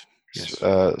 Right. Yes.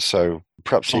 So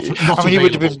perhaps Not he would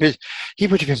have available. he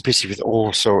would have been busy with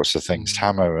all sorts of things,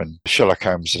 Hammer and Sherlock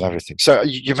Holmes and everything. So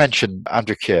you mentioned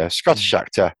Andrew Keir, Scottish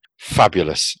actor,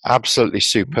 fabulous, absolutely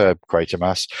superb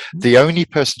Quatermass. The only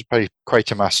person to play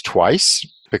Quatermass twice,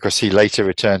 because he later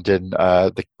returned in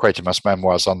the Quatermass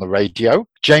memoirs on the radio.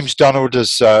 James Donald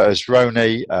as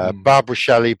Roney, Barbara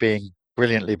Shelley being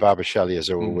brilliantly Barbara Shelley as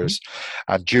always,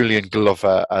 and Julian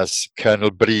Glover as Colonel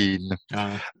Breen.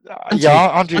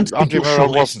 Andrew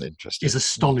Murrell wasn't interested. Is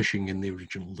astonishing in the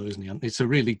original, though, isn't he? It's a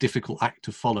really difficult act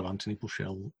to follow, Anthony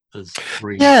Bushell as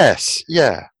Breen. Yes,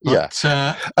 yeah. And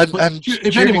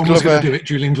if Julian anyone was going Glover- to do it,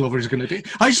 Julian Glover is going to do it.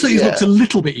 I just think he looks a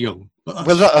little bit young. But that's,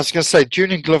 Well, I was going to say,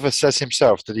 Julian Glover says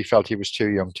himself that he felt he was too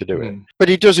young to do it. Mm. But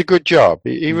he does a good job.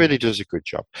 He really does a good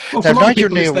job. well, for a Now, lot of Nigel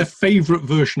people, it's Neal- their favourite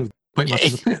version of Quatermass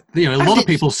in the Pit. You know, a lot of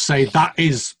people say that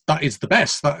is the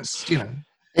best. That's, you know.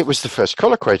 It was the first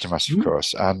colour Quatermass, of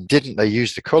course, and didn't they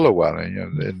use the colour well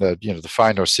in the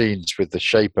final scenes with the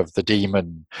shape of the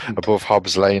demon above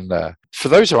Hobbs Lane there? For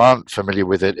those who aren't familiar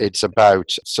with it, it's about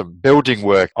some building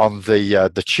work on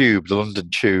the tube, the London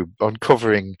Tube,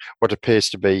 uncovering what appears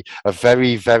to be a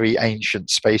very, very ancient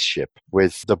spaceship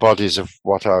with the bodies of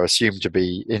what are assumed to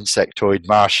be insectoid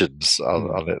Martians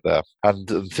on it there. And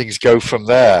things go from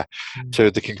there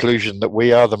to the conclusion that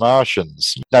we are the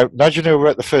Martians. Now, Nigel Neal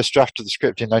wrote the first draft of the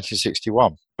script in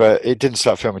 1961, but it didn't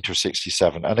start filming until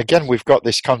 67. And again, we've got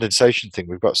this condensation thing.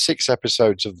 We've got 6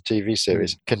 episodes of the TV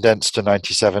series condensed to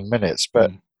 97 minutes.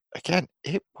 But again,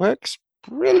 it works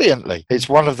brilliantly. It's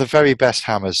one of the very best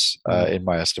Hammers in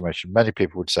my estimation. Many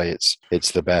people would say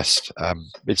it's the best.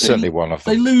 It's certainly one of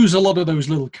They them. lose a lot of those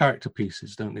little character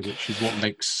pieces, don't they? Which is what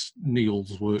makes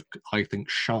Neil's work, I think,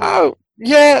 shine. Oh,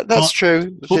 yeah, that's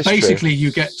true. But It's true. basically,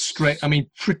 you get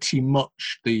pretty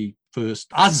much the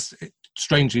first, as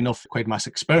strangely enough, Quatermass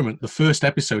Experiment, the first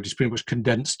episode is pretty much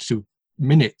condensed to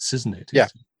minutes, isn't it? Yeah.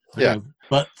 Yeah.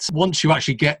 But once you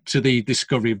actually get to the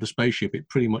discovery of the spaceship, it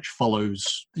pretty much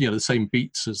follows, the same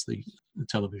beats as the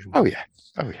television. Oh yeah.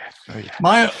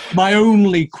 My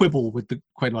only quibble with the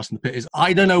Quatermass in the Pit is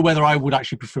I don't know whether I would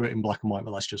actually prefer it in black and white,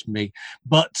 but that's just me.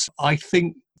 But I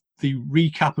think the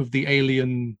recap of the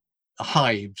alien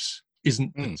hives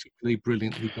isn't particularly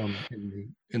brilliantly done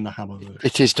in the Hammer version.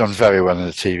 It is done very well in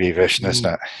the TV version,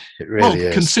 isn't it? It really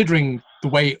is. Considering the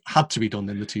way it had to be done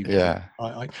in the TV. Yeah.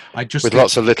 I just with think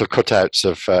lots of little cutouts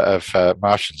of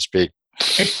Martians being.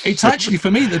 it's actually,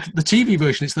 for me, the TV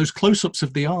version, it's those close-ups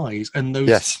of the eyes and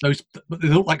those they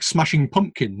look like smashing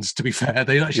pumpkins, to be fair.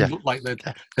 They actually look like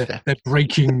they're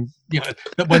breaking,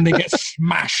 that when they get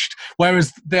smashed,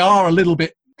 whereas they are a little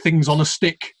bit things on a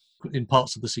stick in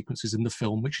parts of the sequences in the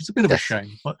film, which is a bit of a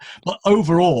shame, but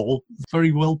overall,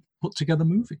 very well put together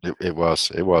movie. It was,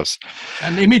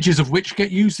 and images of which get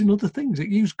used in other things.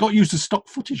 It got used as stock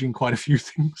footage in quite a few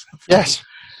things. Yes,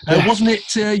 wasn't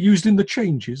it used in the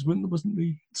changes? Wasn't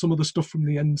some of the stuff from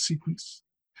the end sequence?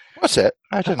 Was it?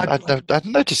 I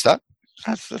didn't notice that.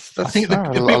 I think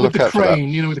the bit with the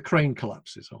crane, with the crane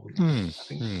collapses.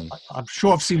 I'm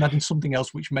sure I've seen that in something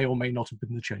else, which may or may not have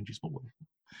been the changes. But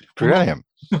brilliant.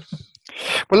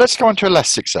 Well, let's go on to a less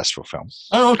successful film.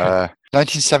 Oh, okay.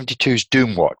 1972's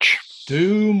Doomwatch.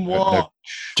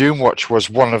 Doomwatch was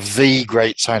one of the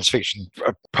great science fiction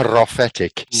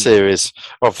prophetic series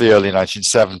of the early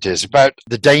 1970s about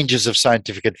the dangers of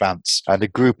scientific advance and a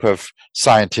group of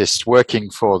scientists working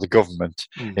for the government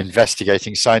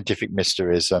investigating scientific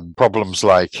mysteries and problems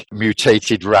like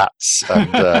mutated rats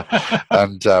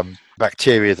and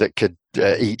bacteria that could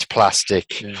eat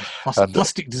plastic. Yeah.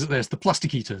 There's the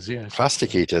plastic eaters, yes.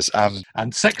 Plastic eaters and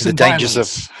sex the and dangers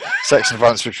violence. of sex and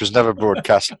violence, which was never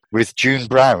broadcast, with June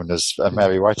Brown as a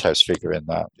Mary Whitehouse figure in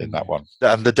that one,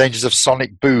 and the dangers of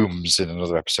sonic booms in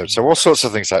another episode. So all sorts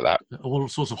of things like that. All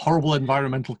sorts of horrible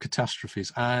environmental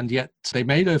catastrophes, and yet they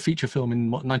made a feeture film in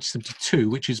 1972,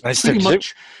 which is pretty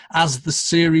much as the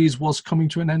series was coming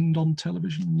to an end on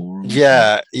television. More or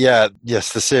less.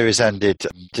 Yes, the series ended.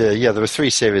 There were 3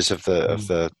 series of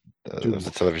the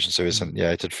television series, and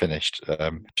it had finished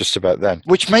just about then,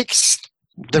 which makes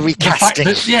the recasting.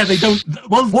 They don't.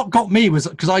 Well, what got me was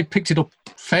because I picked it up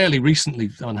fairly recently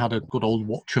and had a good old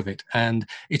watch of it, and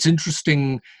it's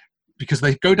interesting because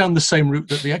they go down the same route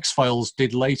that the X-Files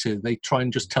did later. They try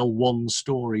and just tell one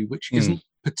story, which isn't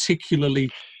particularly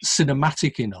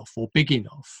cinematic enough or big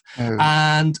enough.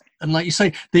 And like you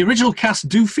say, the original cast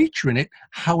do feature in it,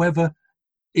 however,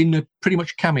 in pretty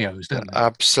much cameos, don't they?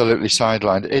 Absolutely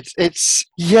sidelined. It's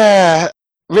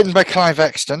written by Clive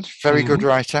Exton, very good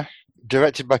writer.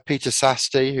 Directed by Peter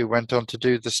Sasti, who went on to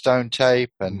do The Stone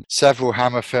Tape and several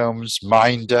Hammer films.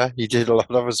 Minder, he did a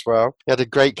lot of as well. He had a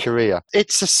great career.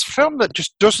 It's a film that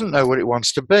just doesn't know what it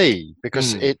wants to be,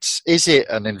 because is it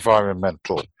an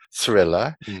environmental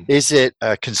thriller? Is it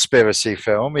a conspiracy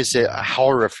film? Is it a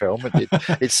horror film?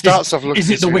 It starts off looking. Is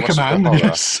it The Wicker Man?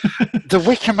 Yes. The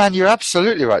Wicker Man, you're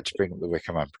absolutely right to bring up The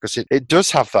Wicker Man, because it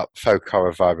does have that folk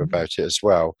horror vibe about it as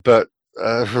well. But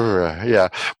well,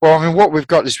 I mean, what we've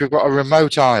got a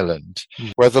remote island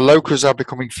where the locals are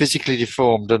becoming physically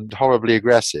deformed and horribly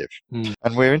aggressive,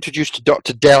 and we're introduced to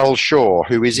Dr. Del Shaw,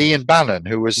 who is Ian Bannon,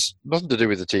 who was nothing to do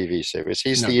with the TV series.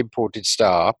 He's the imported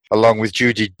star, along with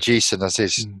Judy Geeson as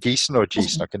his Geeson or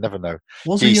Geeson, I can never know.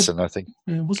 Geeson, I think.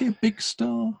 Was he a big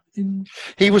star?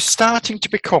 He was starting to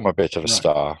become a bit of a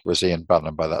star, was Ian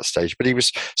Bannon by that stage, but he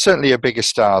was certainly a bigger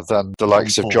star than the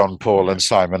likes of John Paul and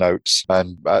Simon Oates.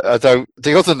 And although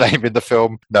the other name in the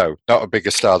film, no, not a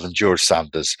bigger star than George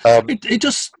Sanders. It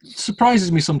just surprises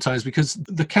me sometimes, because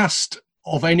the cast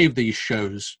of any of these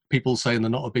shows, people saying they're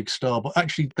not a big star, but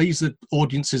actually these are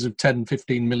audiences of 10,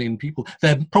 15 million people.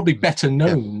 They're probably better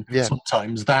known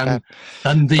sometimes than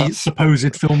the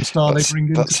supposed film star they bring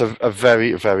in. That's a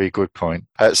very, very good point.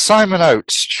 Simon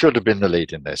Oates should have been the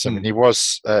lead in this. I mean,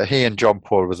 he and John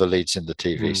Paul were the leads in the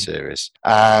TV series.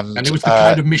 And it was the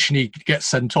kind of mission he gets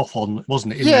sent off on,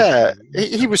 wasn't it?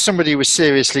 He was somebody who was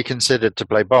seriously considered to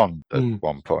play Bond at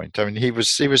one point. I mean, he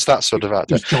was that sort of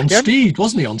actor. He was John Steed,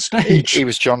 wasn't he, on stage? He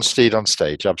was John Steed on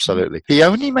stage, absolutely. He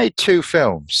only made 2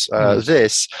 films,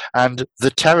 this and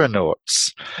The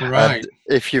Terranauts. Right. And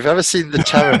if you've ever seen The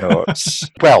Terranauts,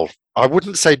 well, I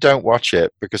wouldn't say don't watch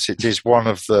it, because it is one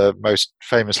of the most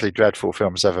famously dreadful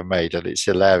films ever made, and it's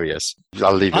hilarious.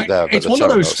 I'll leave it there. It's one of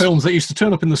those films that used to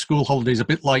turn up in the school holidays, a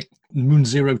bit like Moon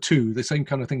 02, the same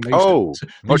kind of thing.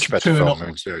 Much better film,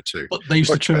 Moon 02. But they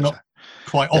used to turn up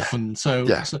quite often, so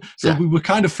we were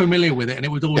kind of familiar with it, and it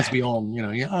would always be on,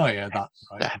 that.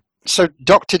 Right. So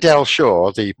Dr. Del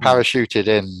Shaw, the parachuted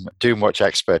in Doomwatch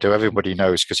expert, who everybody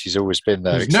knows because he's always been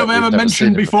there. He's never ever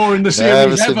mentioned before in the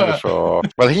series, before.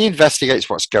 Well, he investigates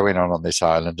what's going on this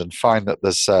island and find that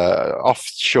there's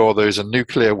offshore there's a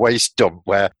nuclear waste dump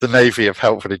where the Navy have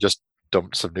helpfully just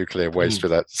dumped some nuclear waste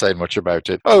without saying much about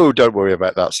it. Oh, don't worry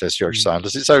about that, says George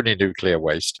Sanders. It's only nuclear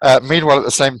waste. Meanwhile, at the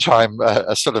same time,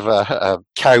 a sort of a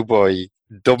cowboy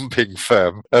dumping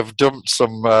firm have dumped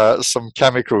some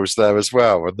chemicals there as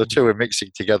well, and the two are mixing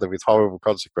together with horrible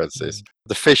consequences.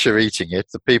 The fish are eating it,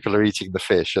 the people are eating the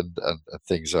fish, and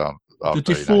things aren't the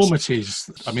deformities.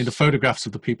 Nice. I mean, the photographs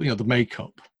of the people, the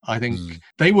makeup. I think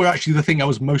they were actually the thing I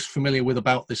was most familiar with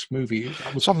about this movie.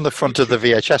 It's on the front of the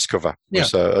VHS cover.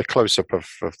 Was a close-up of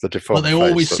the deformed face. Well, they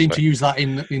always seem to use that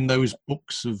in those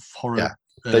books of horror. Yeah.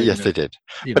 Yes, they did.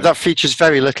 But that features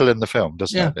very little in the film,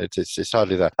 doesn't it? It's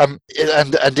hardly there. And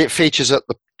it features at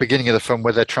the beginning of the film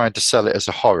where they're trying to sell it as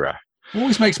a horror. It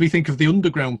always makes me think of the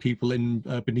underground people in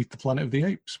Beneath the Planet of the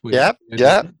Apes.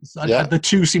 The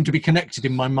two seem to be connected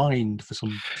in my mind for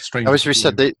some strange reason. As we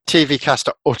said, the TV cast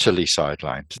are utterly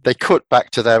sidelined. They cut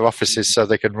back to their offices so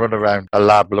they can run around a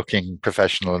lab looking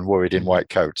professional and worried in white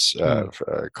coats for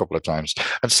a couple of times.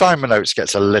 And Simon Oates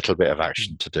gets a little bit of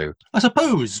action to do. I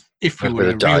suppose if you were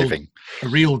a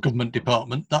real government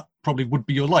department, that probably would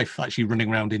be your life, actually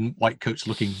running around in white coats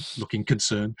looking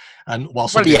concerned, and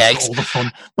whilst all the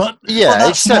fun. But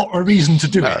that's not a reason to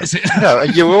do it, is it? No,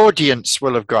 your audience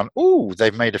will have gone, "Ooh,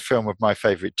 they've made a film of my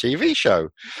favourite TV show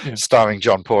starring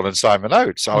John Paul and Simon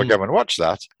Oates. I'll go and watch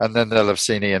that." And then they'll have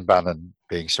seen Ian Bannon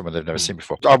being someone they've never seen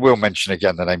before. I will mention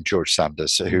again the name George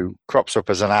Sanders, who crops up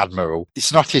as an admiral.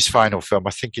 It's not his final film.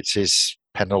 I think it's his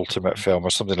penultimate film or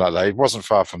something like that. It wasn't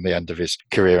far from the end of his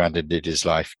career and indeed his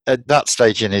life. At that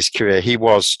stage in his career, he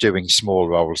was doing small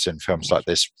roles in films like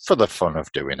this for the fun of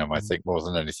doing them, I think, more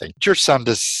than anything. George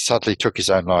Sanders sadly took his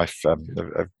own life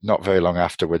not very long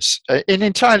afterwards, in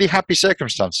entirely happy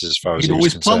circumstances as far as he'd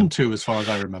always planned to, as far as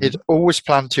I remember. He'd always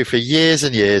planned to for years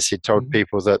and years. He'd told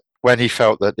people that when he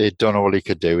felt that he'd done all he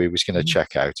could do, he was going to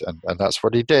check out, and that's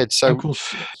what he did. So, of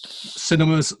course,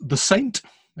 cinema's The Saint.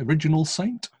 original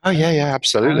Saint. Oh yeah,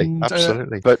 absolutely, And,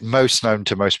 absolutely. But most known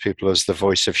to most people as the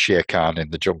voice of Shere Khan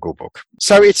in the Jungle Book.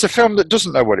 So it's a film that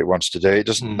doesn't know what it wants to do. It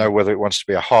doesn't know whether it wants to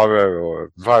be a horror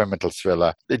or environmental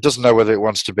thriller. It doesn't know whether it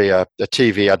wants to be a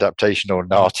TV adaptation or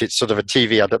not. It's sort of a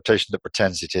TV adaptation that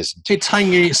pretends it isn't. It's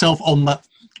hanging itself on that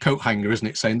coat hanger, isn't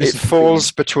it? Saying this it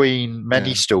falls between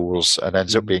many stools and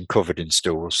ends up being covered in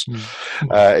stools.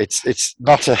 It's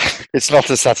not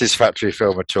a satisfactory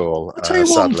film at all. I'll tell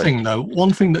you one sadly. thing though.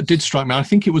 One thing that did strike me. I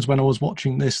think it was when I was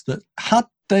watching this that had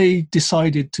they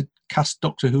decided to cast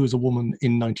Doctor Who as a woman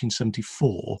in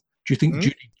 1974, do you think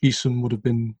Judy Geeson would have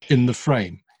been in the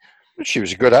frame? She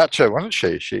was a good actor, wasn't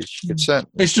she? She could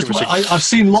certainly. It's just I've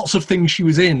seen lots of things she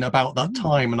was in about that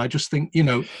time, and I just think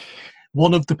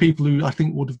one of the people who I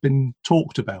think would have been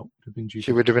talked about would have been Judy.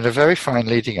 She would have been a very fine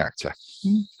leading actor.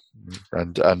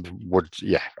 And would,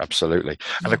 absolutely.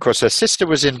 And of course, her sister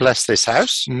was in Bless This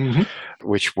House,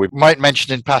 which we might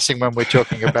mention in passing when we're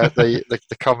talking about the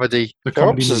comedy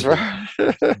films as well.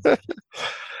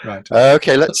 Right.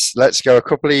 Okay, let's go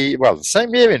the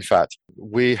same year, in fact.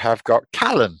 We have got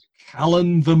Callan.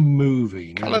 Callan the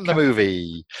movie. Callan the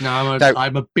movie. Now,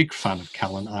 I'm a big fan of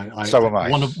Callan. So am I.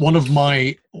 One of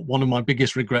my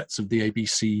biggest regrets of the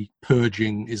ABC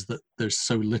purging is that there's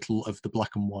so little of the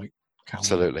black and white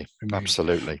Callan.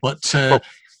 Absolutely. But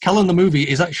Callan the movie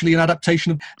is actually an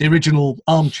adaptation of the original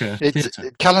Armchair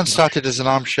Theatre. Callan started as an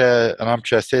armchair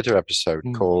theatre episode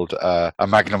called A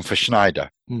Magnum for Schneider,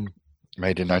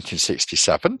 made in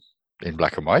 1967 in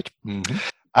black and white.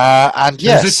 And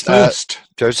yes,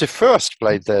 Joseph First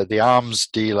played the arms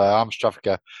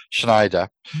trafficker Schneider,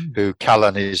 who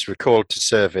Callan is recalled to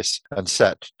service and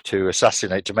set to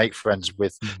assassinate, to make friends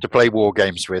with, to play war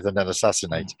games with, and then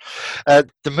assassinate.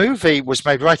 The movie was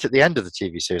made right at the end of the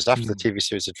TV series, after the TV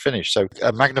series had finished. So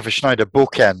Magnum for Schneider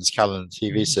bookends Callan's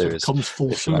TV series. It comes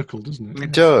full circle, doesn't it?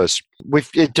 It does.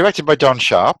 Directed by Don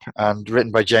Sharp and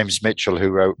written by James Mitchell, who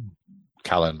wrote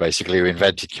Callan, basically, who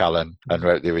invented Callan and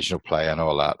wrote the original play and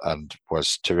all that, and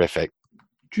was terrific.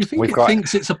 Do you think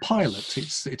thinks it's a pilot?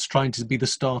 It's trying to be the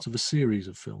start of a series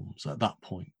of films at that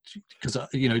point, because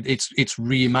it's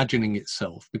reimagining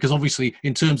itself. Because obviously,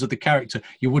 in terms of the character,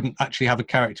 you wouldn't actually have a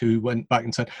character who went back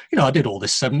and said, I did all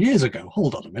this 7 years ago.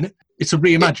 Hold on a minute. It's a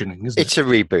reimagining, isn't it? It's a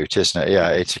reboot, isn't it? Yeah,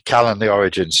 it's a Callan the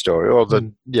origin story. Or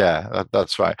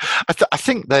that's right. I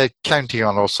think they're counting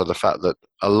on also the fact that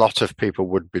a lot of people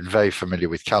would have been very familiar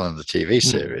with Callan the TV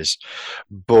series,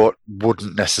 but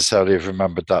wouldn't necessarily have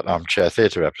remembered that Armchair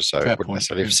Theatre episode. Wouldn't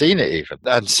necessarily have seen it even.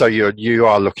 And so you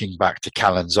are looking back to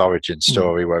Callan's origin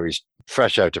story, where he's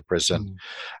fresh out of prison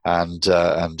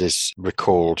and is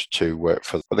recalled to work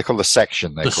for what they call the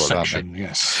section.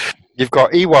 Yes. You've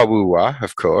got Iwa Wuwa,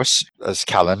 of course, as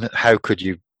Callan. How could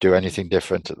you do anything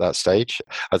different at that stage?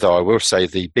 Although I will say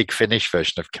the Big Finish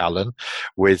version of Callan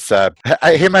with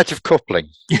him out of Coupling.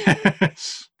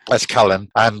 Yes. As Callan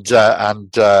and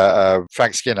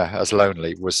Frank Skinner as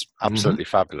Lonely was absolutely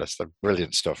fabulous. They're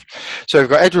brilliant stuff. So we've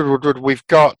got Edward Woodward, we've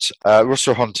got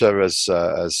Russell Hunter as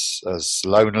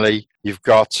Lonely. You've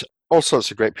got all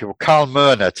sorts of great people. Carl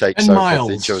Merner takes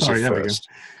over the Joseph First.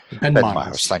 Ben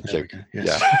Miles, thank you.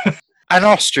 Yes. Yeah. An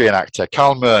Austrian actor,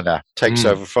 Carl Merner, takes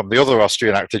over from the other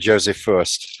Austrian actor, Joseph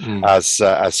First,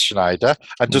 as Schneider,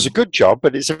 and does a good job,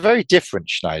 but it's a very different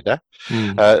Schneider.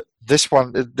 This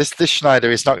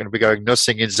Schneider is not going to be going,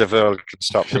 nothing in the world can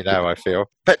stop me now, I feel.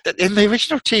 But in the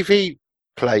original TV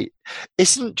play,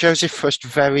 isn't Joseph First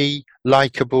very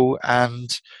likeable and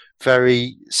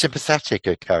very sympathetic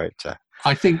a character?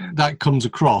 I think that comes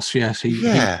across. Yes, he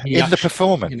in the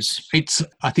performance.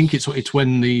 I think it's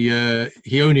when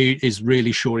he only is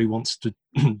really sure he wants to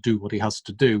do what he has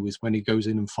to do is when he goes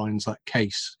in and finds that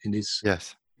case in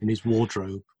his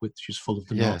wardrobe, which is full of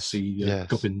the Nazi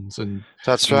gubbins and.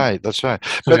 That's right.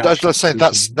 But as I was saying,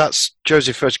 that's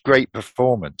Joseph First's great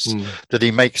performance that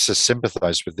he makes us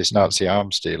sympathise with this Nazi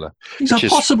arms dealer. He's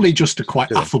possibly just a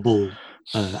quite affable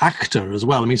actor as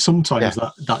well. I mean, sometimes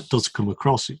that does come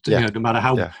across. No matter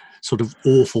how sort of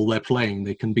awful they're playing,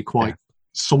 they can be quite.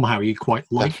 Somehow you quite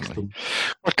like them.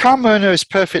 Well, Carl Merner is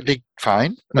perfectly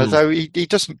fine, although he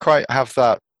doesn't quite have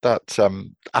that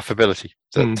affability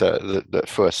that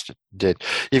First did.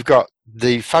 You've got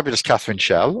the fabulous Catherine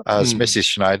Schell as Mrs.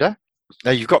 Schneider.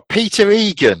 Now you've got Peter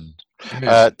Egan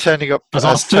turning up as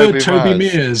our third Toby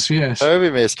Mears. Yes, Toby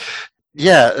Mears.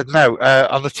 Yeah, no.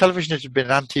 On the television, it had been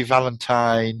Auntie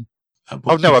Valentine. I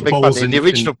beg your pardon. In the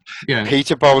original,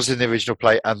 Peter Bowles in the original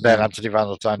play, and then Anthony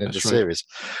Valentine in the series.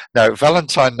 Now,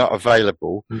 Valentine not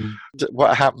available.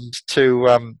 What happened to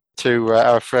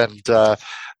our friend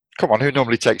Come on, who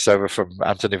normally takes over from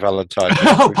Anthony Valentine?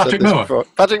 Oh, Patrick Mower. Before.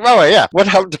 Patrick Mower, yeah. What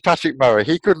happened to Patrick Mower?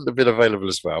 He couldn't have been available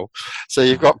as well. So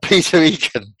you've got Peter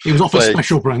Egan. He was off a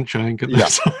special branch, I think, at that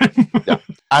time. Yeah.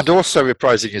 And also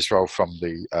reprising his role from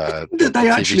the they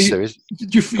actually, TV series.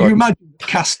 You imagine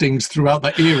castings throughout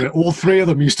that era, all three of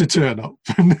them used to turn up.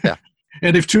 Yeah.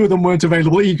 And if two of them weren't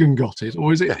available, Egan got it.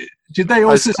 Or is it? Did they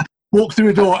also walk through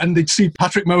a door and they'd see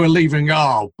Patrick Mower leaving?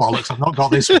 Oh, bollocks, I've not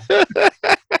got this one.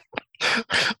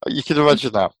 You can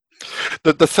imagine that.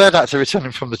 The third actor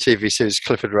returning from the TV series,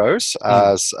 Clifford Rose,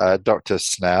 as Dr.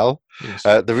 Snell. Yes.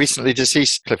 The recently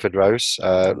deceased Clifford Rose,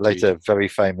 later very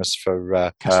famous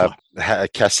for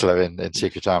Kessler in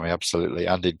Secret Army, absolutely,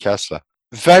 and in Kessler.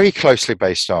 Very closely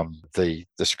based on the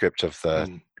script of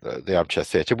the Armchair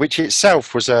Theatre, which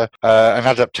itself was an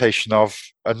adaptation of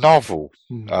a novel,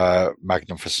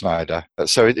 Magnum for Snyder.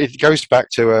 So it goes back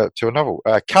to a novel.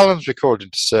 Callan's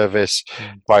recorded service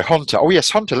by Hunter. Oh yes,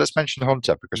 Hunter. Let's mention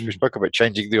Hunter because we spoke about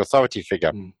changing the authority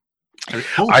figure.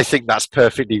 I think that's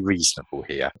perfectly reasonable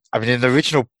here. I mean, in the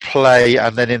original play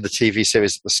and then in the TV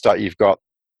series at the start, you've got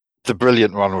the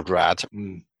brilliant Ronald Rad.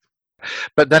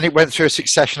 But then it went through a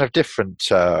succession of different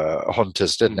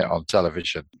hunters, didn't it, on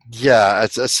television? Yeah,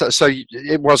 so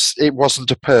it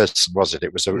wasn't a person, was it?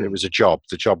 It was a job.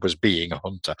 The job was being a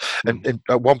hunter. And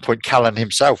at one point, Callan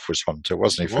himself was hunter,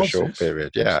 wasn't he, for a short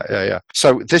period? Yeah.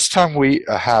 So this time we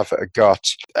have got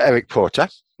Eric Porter.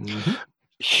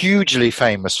 Hugely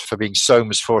famous for being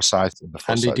Soames Forsyth in the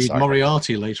Forsyth and indeed saga.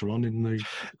 Moriarty later on in the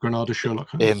Granada Sherlock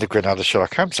Holmes. In the Granada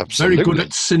Sherlock Holmes, absolutely. Very good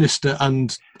at sinister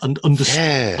and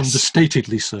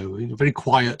understatedly so. You know, very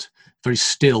quiet, very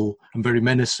still, and very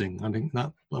menacing. I think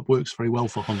that works very well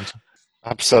for Hunter.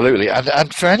 Absolutely.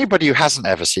 And for anybody who hasn't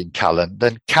ever seen Callan,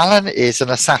 then Callan is an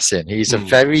assassin. He's a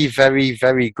very, very,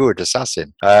 very good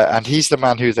assassin. And he's the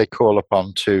man who they call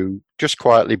upon to just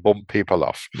quietly bump people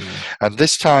off. And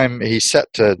this time he's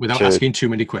set to... Without asking too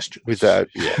many questions. Yeah,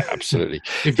 absolutely.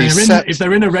 If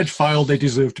they're in a red file, they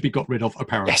deserve to be got rid of,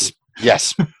 apparently.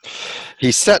 Yes.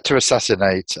 He's set to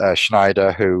assassinate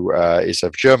Schneider, who is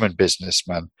a German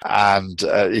businessman, and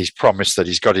he's promised that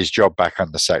he's got his job back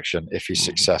on the section if he's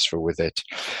successful with it.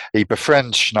 He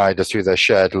befriends Schneider through their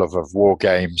shared love of war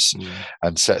games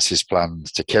and sets his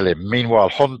plans to kill him. Meanwhile,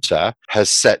 Hunter has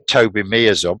set Toby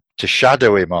Mears up to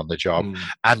shadow him on the job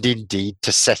and indeed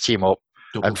to set him up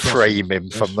and frame him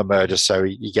from the murder so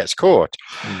he gets caught.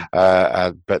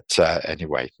 But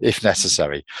anyway, if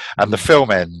necessary. And the film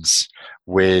ends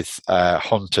with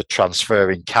Hunter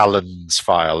transferring Callan's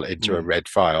file into a red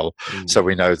file, so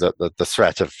we know that the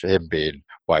threat of him being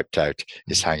wiped out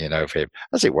is hanging over him,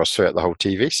 as it was throughout the whole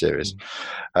TV series.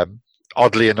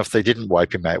 Oddly enough, they didn't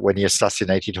wipe him out when he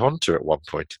assassinated Hunter at one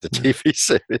point in the TV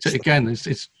series. So again,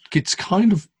 it's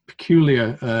kind of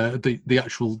peculiar, the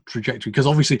actual trajectory, because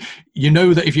obviously you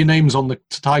know that if your name's on the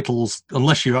titles,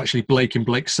 unless you're actually Blake in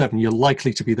Blake 7, you're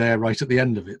likely to be there right at the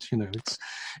end of it. You know,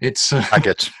 it's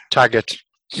Taggart.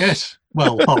 Yes,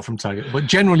 well, apart from Taggart, but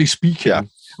generally speaking,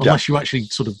 unless you actually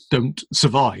sort of don't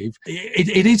survive,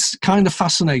 it is kind of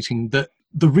fascinating that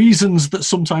the reasons that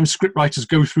sometimes scriptwriters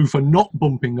go through for not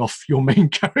bumping off your main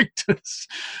characters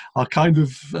are kind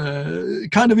of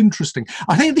interesting.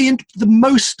 I think the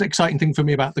most exciting thing for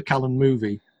me about the Callan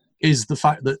movie is the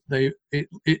fact that it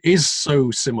is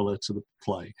so similar to the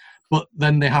play, but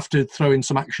then they have to throw in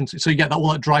some action. So you get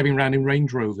all that driving around in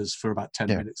Range Rovers for about 10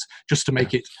 minutes just to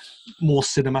make it more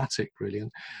cinematic, really.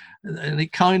 And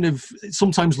it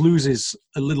sometimes loses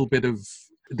a little bit of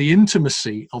the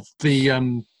intimacy of the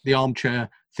armchair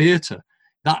theatre.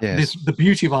 The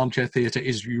beauty of armchair theatre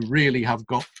is you really have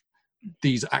got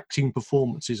these acting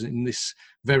performances in this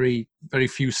very, very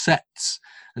few sets,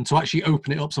 and to actually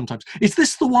open it up sometimes. Is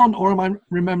this the one, or am I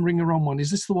remembering a wrong one?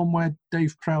 Is this the one where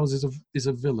Dave Prowse is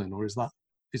a villain, or is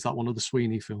that one of the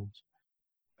Sweeney films?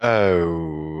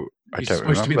 Oh, He's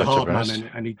supposed to be the hard man,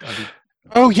 and he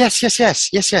Oh yes. With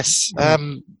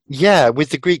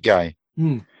the Greek guy.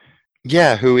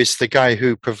 Yeah, who is the guy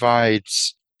who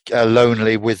provides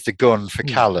Lonely with the gun for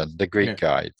Callan, the Greek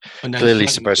guy. Clearly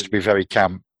supposed to be very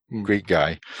camp Greek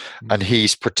guy. And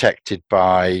he's protected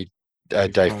by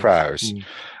Dave Prowse,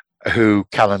 who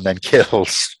Callan then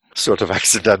kills sort of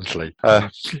accidentally.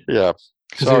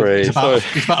 Sorry. He's about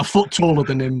a foot taller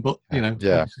than him, but, you know,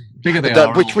 bigger they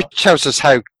are. Which tells us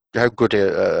how good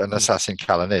an assassin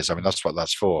Callan is. I mean, that's what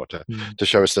that's for, to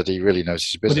show us that he really knows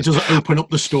his business. But it does open up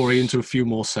the story into a few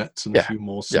more sets and a few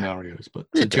more scenarios. But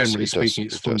generally speaking,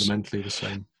 it's fundamentally the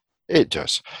same. It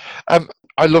does.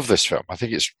 I love this film. I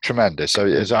think it's tremendous.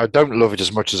 I don't love it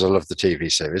as much as I love the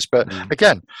TV series, but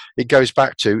again, it goes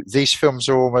back to these films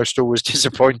are almost always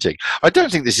disappointing. I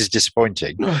don't think this is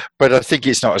disappointing, but I think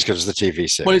it's not as good as the TV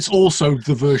series. Well, it's also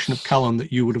the version of Callan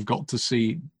that you would have got to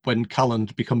see when Callan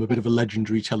had become a bit of a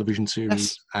legendary television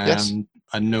series, and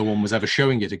no one was ever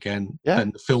showing it again.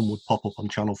 Then the film would pop up on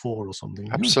Channel 4 or something.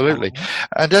 Absolutely.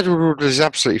 And Edward Woodward is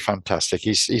absolutely fantastic.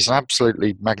 He's an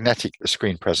absolutely magnetic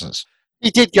screen presence. He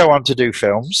did go on to do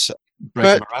films.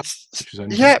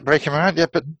 Breaking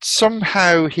Morant, but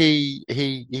somehow he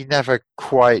never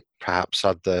quite perhaps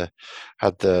had the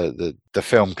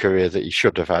film career that he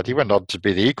should have had. He went on to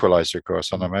be the Equalizer, of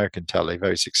course, on American telly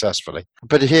very successfully.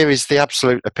 But here is the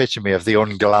absolute epitome of the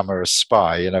unglamorous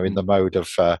spy, in the mode of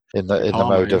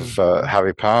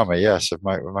Harry Palmer, of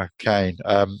Michael McCain.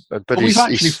 But we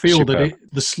actually feel that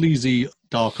the sleazy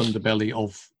dark underbelly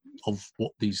of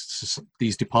what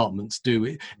these departments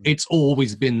do, it's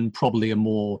always been probably a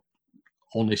more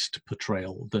honest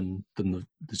portrayal than the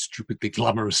stupidly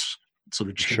glamorous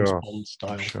sort of James Bond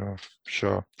style.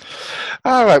 Sure.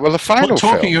 All right. Well, the final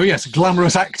talking. film. Oh yes,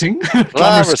 glamorous acting,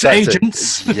 glamorous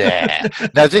agents. Yeah.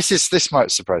 Now this might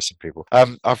surprise some people.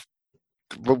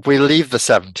 We leave the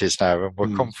 70s now and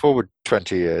we'll come forward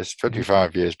 20 years,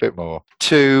 25 years, a bit more,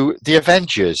 to The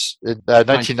Avengers in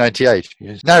 1998.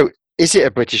 Yes. Now, is it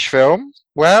a British film?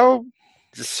 Well,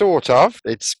 sort of.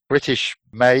 It's British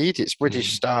made. It's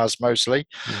British stars mostly,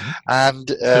 and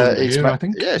it's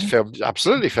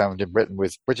absolutely filmed in Britain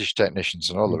with British technicians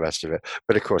and all the rest of it.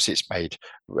 But of course, it's made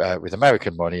with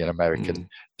American money, an American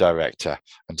director,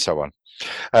 and so on.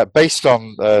 Based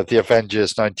on the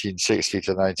Avengers 1960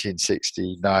 to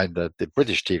 1969, the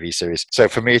British TV series. So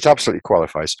for me, it absolutely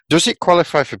qualifies. Does it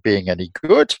qualify for being any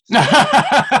good?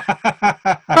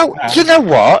 Well, you know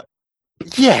what?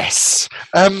 Yes.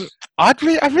 I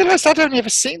realised I'd only ever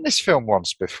seen this film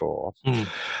once before. And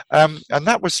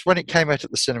that was when it came out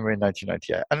at the cinema in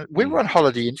 1998. And we were on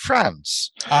holiday in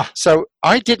France. So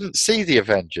I didn't see The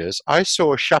Avengers. I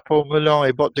saw Chapeau Melon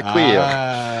et Bottes de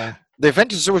Cuir. The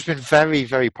Avengers has always been very,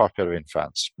 very popular in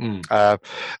France. I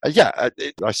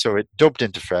saw it dubbed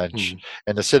into French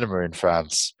in the cinema in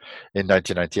France in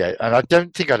 1998, and I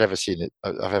don't think I've ever seen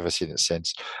it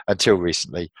since until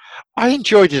recently. I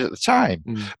enjoyed it at the time,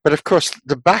 but of course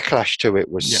the backlash to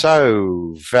it was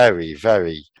so very,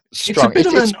 very strong. It's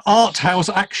a bit of an art house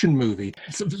action movie.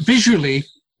 Visually,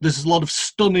 there's a lot of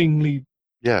stunningly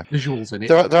visuals in it.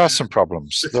 There are some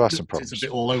problems. It's a bit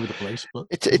all over the place, but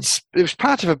it was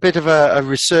part of a bit of a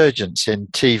resurgence in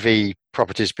TV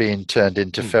properties being turned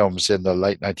into films in the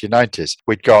late 1990s.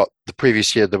 We'd got the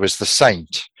previous year there was The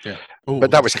Saint,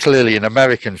 but that was clearly an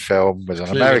American film with an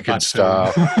American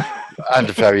star. And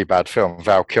a very bad film,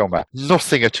 Val Kilmer.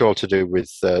 Nothing at all to do with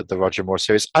the Roger Moore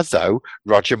series, although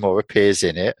Roger Moore appears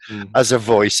in it as a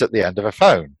voice at the end of a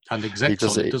phone. And execs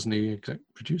on it, doesn't he? Exec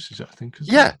produces it, I think.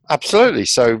 Absolutely.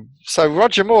 So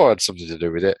Roger Moore had something to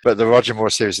do with it, but the Roger Moore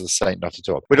series of The Saint, not at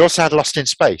all. We'd also had Lost in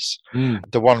Space,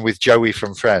 the one with Joey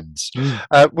from Friends,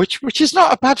 which is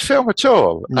not a bad film at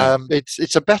all. No.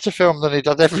 It's a better film than it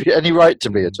had any right to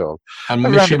be at all. And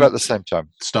around about the same time.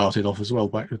 Started off as well,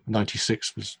 back in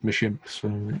 96 was Mission,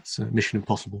 so it's Mission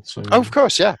Impossible. So of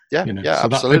course,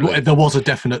 absolutely. There was a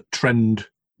definite trend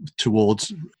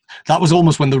towards that. Was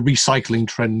almost when the recycling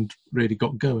trend really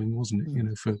got going, wasn't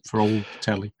it? For old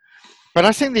telly. But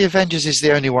I think The Avengers is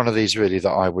the only one of these really that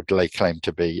I would lay claim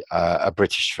to be a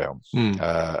British film,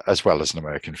 as well as an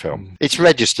American film. It's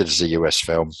registered as a US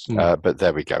film, but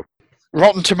there we go.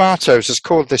 Rotten Tomatoes has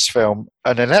called this film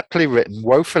an ineptly written,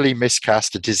 woefully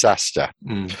miscast disaster.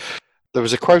 There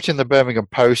was a quote in the Birmingham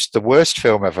Post, the worst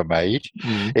film ever made.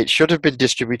 It should have been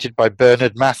distributed by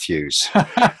Bernard Matthews,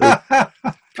 who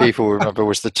people remember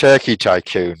was the Turkey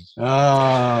Tycoon.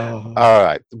 All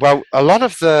right. Well, a lot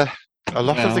of the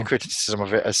criticism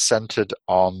of it is centred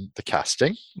on the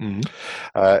casting.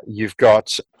 You've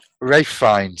got Ralph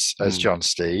Fiennes as John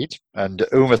Steed and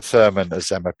Uma Thurman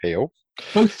as Emma Peel.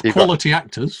 Both quality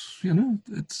actors,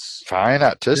 it's fine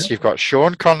actors. You've got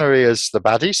Sean Connery as the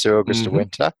baddie, Sir Augusta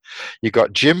Winter. You've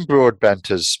got Jim Broadbent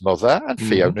as mother and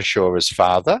Fiona Shaw as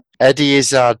father. Eddie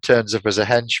Izzard turns up as a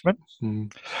henchman.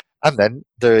 And then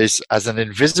there is, as an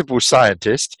invisible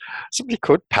scientist, somebody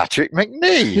called Patrick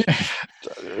Macnee,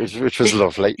 which was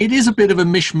lovely. It is a bit of a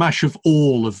mishmash of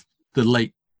all of the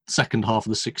late second half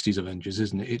of the 60s Avengers,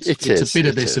 isn't it? It's a bit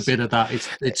of this, a bit of that.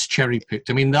 It's cherry picked.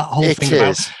 I mean, that whole thing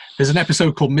about There's an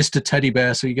episode called Mr. Teddy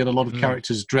Bear, so you get a lot of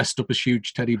characters dressed up as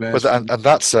huge teddy bears. And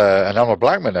that's an Elmer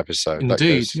Blackman episode.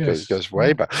 Indeed, that goes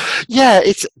way back. Yeah,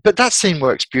 but that scene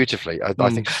works beautifully. I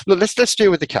think. Look, let's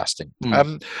deal with the casting.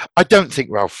 I don't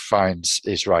think Ralph Fiennes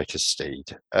is right as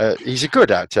Steed. He's a good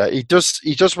actor. He does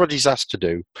what he's asked to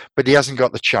do, but he hasn't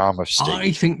got the charm of Steed.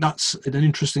 I think that's an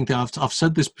interesting thing. I've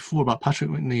said this before about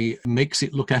Patrick Whitney. Makes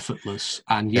it look effortless,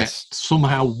 and yet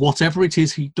somehow whatever it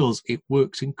is he does, it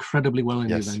works incredibly well in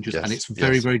the Avengers, and it's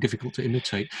very, very difficult to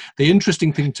imitate. The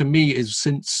interesting thing to me is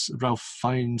since Ralph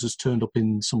Fiennes has turned up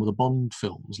in some of the Bond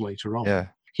films later on,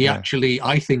 he actually,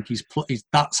 I think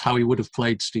that's how he would have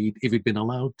played Steed if he'd been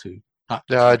allowed to.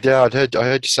 I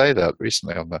heard you say that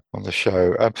recently on the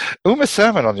show. Uma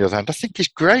Thurman, on the other hand, I think is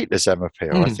great as Emma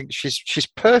Peel. I think she's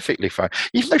perfectly fine,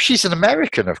 even though she's an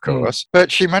American, of course. But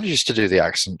she manages to do the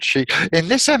accent. In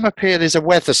this, Emma Peel is a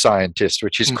weather scientist,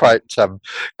 which is quite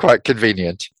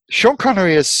convenient. Sean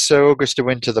Connery as Sir August de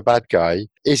Winter, the bad guy,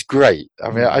 is great. I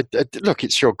mean, look,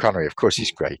 it's Sean Connery. Of course,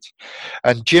 he's great.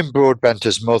 And Jim Broadbent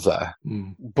as Mother,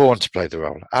 born to play the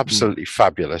role, absolutely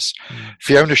fabulous.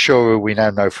 Fiona Shaw, who we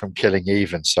now know from Killing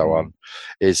Eve and so on,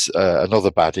 is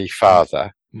another baddie,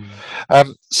 Father.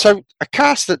 So a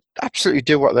cast that absolutely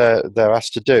do what they're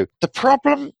asked to do. The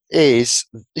problem is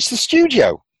the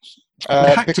studio.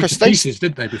 They hacked it to pieces,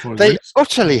 didn't they? Before they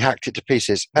utterly hacked it to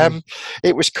pieces.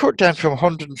 It was cut down from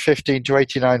 115 to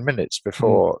 89 minutes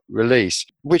before release,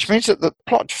 which means that the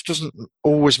plot just doesn't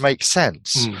always make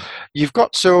sense. You've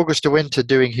got Sir August de Winter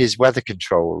doing his weather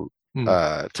control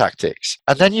tactics,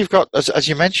 and then you've got, as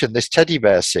you mentioned, this teddy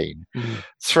bear scene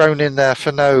thrown in there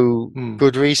for no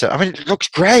good reason. I mean, it looks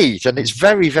great, and it's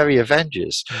very, very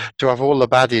Avengers to have all the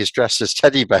baddies dressed as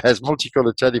teddy bears,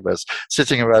 multicolored teddy bears,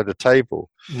 sitting around a table.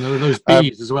 And there are those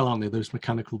bees as well, aren't there? Those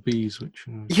mechanical bees, which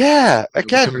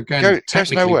again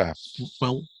goes nowhere.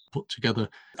 Well put together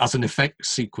as an effect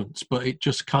sequence, but it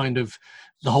just kind of,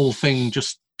 the whole thing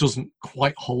just doesn't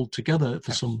quite hold together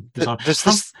for some bizarre.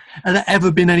 Has there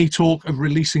ever been any talk of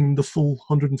releasing the full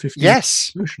 150?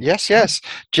 Yes.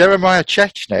 Jeremiah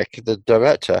Chechnik, the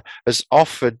director, has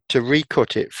offered to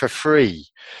recut it for free,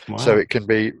 so it can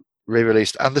be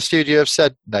re-released. And the studio have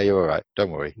said, "No, you're all right.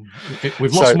 Don't worry.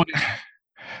 We've lost money."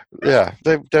 Yeah,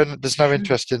 there's no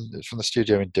interest from the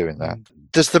studio in doing that.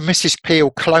 There's the Mrs. Peel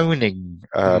cloning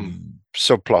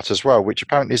subplot as well, which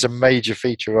apparently is a major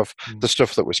feature of the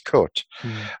stuff that was cut.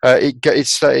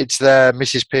 It's there.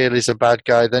 Mrs. Peel is a bad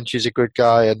guy, then she's a good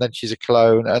guy, and then she's a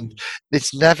clone, and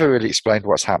it's never really explained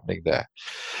what's happening there.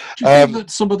 Do you think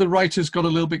that some of the writers got a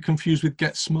little bit confused with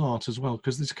Get Smart as well?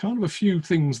 Because there's kind of a few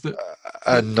things that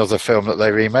another film that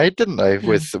they remade, didn't they,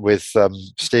 with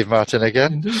Steve Martin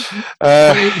again?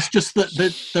 It's just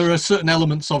that there are certain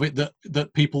elements of it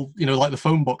that people, like the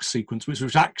phone box sequence, which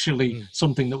was actually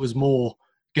something that was more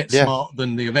Get Smart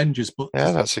than the Avengers. But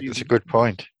that's a good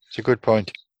point. It's a good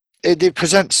point. It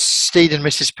presents Steed and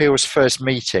Mrs. Peel's first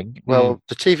meeting. Well,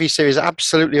 the TV series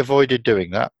absolutely avoided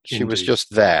doing that. She was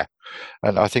just there,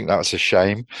 and I think that was a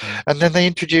shame. And then they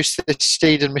introduced this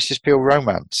Steed and Mrs. Peel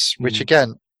romance, which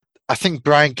again, I think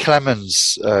Brian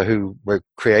Clemens, who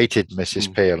created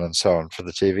Mrs. Peel and so on for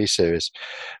the TV series,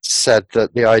 said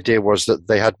that the idea was that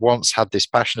they had once had this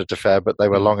passionate affair, but they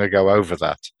were long ago over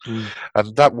that.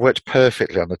 And that worked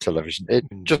perfectly on the television. It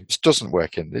just doesn't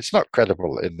work it's not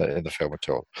credible in the film at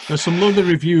all. There's some lovely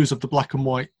reviews of the black and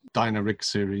white Dinah Rigg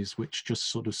series, which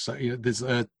just sort of say, there's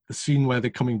a scene where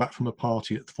they're coming back from a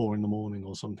party at 4 a.m.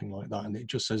 or something like that, and it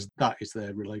just says that is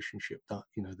their relationship, that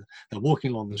they're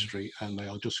walking along the street and they're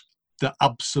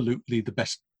absolutely the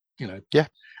best,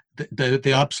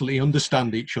 they absolutely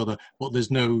understand each other, but there's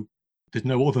no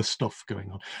other stuff going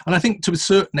on. And I think to a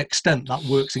certain extent that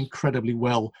works incredibly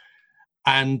well,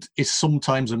 and is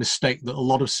sometimes a mistake that a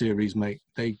lot of series make.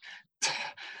 The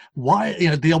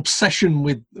obsession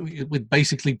with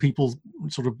basically people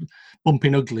sort of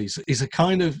bumping uglies is a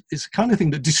kind of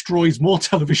thing that destroys more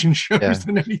television shows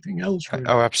than anything else, really.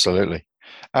 Oh, absolutely.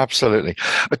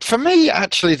 But for me,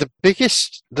 actually, the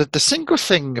single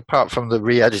thing apart from the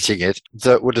re-editing it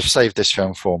that would have saved this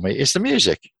film for me is the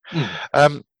music.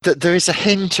 There is a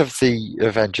hint of the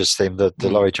Avengers theme, the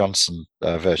Laurie Johnson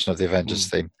version of the Avengers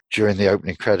theme during the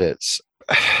opening credits,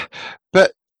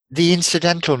 but the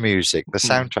incidental music, the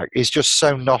soundtrack, is just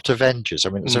so not Avengers. I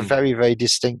mean, it's a very, very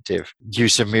distinctive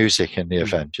use of music in the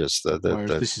Avengers.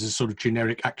 Whereas this is a sort of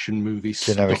generic action movie.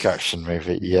 Action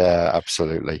movie, yeah,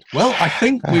 absolutely. Well, I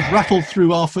think we've rattled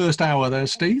through our first hour there,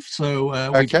 Steve.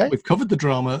 So we've covered the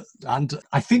drama, and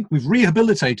I think we've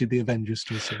rehabilitated the Avengers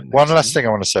to a certain extent. One last thing I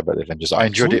want to say about the Avengers. I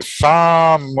enjoyed it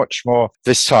far much more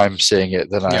this time seeing it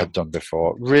than I had done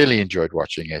before. Really enjoyed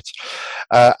watching it.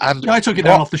 And I took it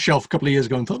down off the shelf a couple of years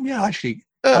ago and thought, yeah, actually,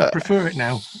 I prefer it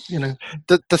now. You know,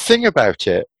 the thing about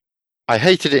it, I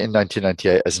hated it in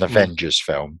 1998 as an Avengers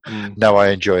film. Now I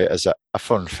enjoy it as a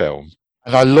fun film.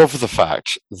 And I love the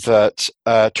fact that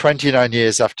 29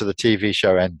 years after the TV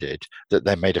show ended, that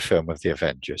they made a film of the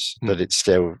Avengers, that it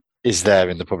still is there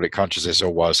in the public consciousness,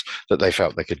 or was, that they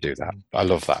felt they could do that. I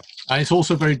love that. And it's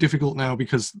also very difficult now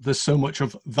because there's so much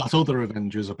of that other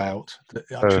Avengers about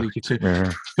that actually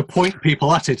to point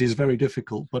people at it is very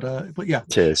difficult. But yeah.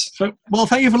 Cheers. So, well,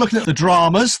 thank you for looking at the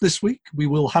dramas this week. We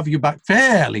will have you back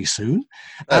fairly soon.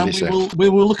 We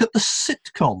will look at the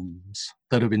sitcoms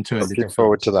that have been turned into. Looking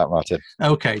forward to that, Martin.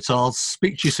 Okay, so I'll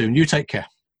speak to you soon. You take care.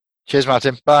 Cheers,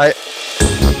 Martin. Bye.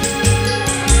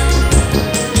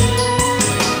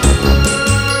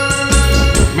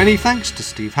 Many thanks to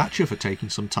Steve Hatcher for taking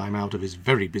some time out of his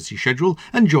very busy schedule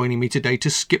and joining me today to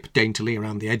skip daintily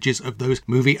around the edges of those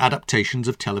movie adaptations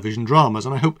of television dramas,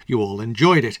 and I hope you all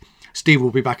enjoyed it. Steve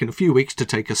will be back in a few weeks to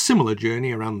take a similar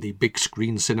journey around the big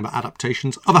screen cinema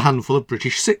adaptations of a handful of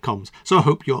British sitcoms, so I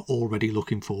hope you're already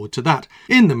looking forward to that.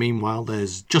 In the meanwhile,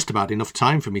 there's just about enough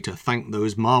time for me to thank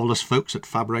those marvellous folks at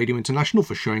Fab Radio International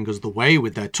for showing us the way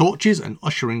with their torches and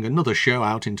ushering another show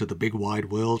out into the big wide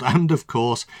world, and of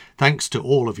course, thanks to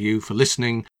all of you for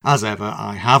listening. As ever,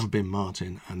 I have been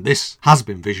Martin, and this has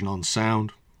been Vision on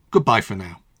Sound. Goodbye for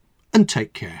now, and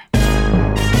take care.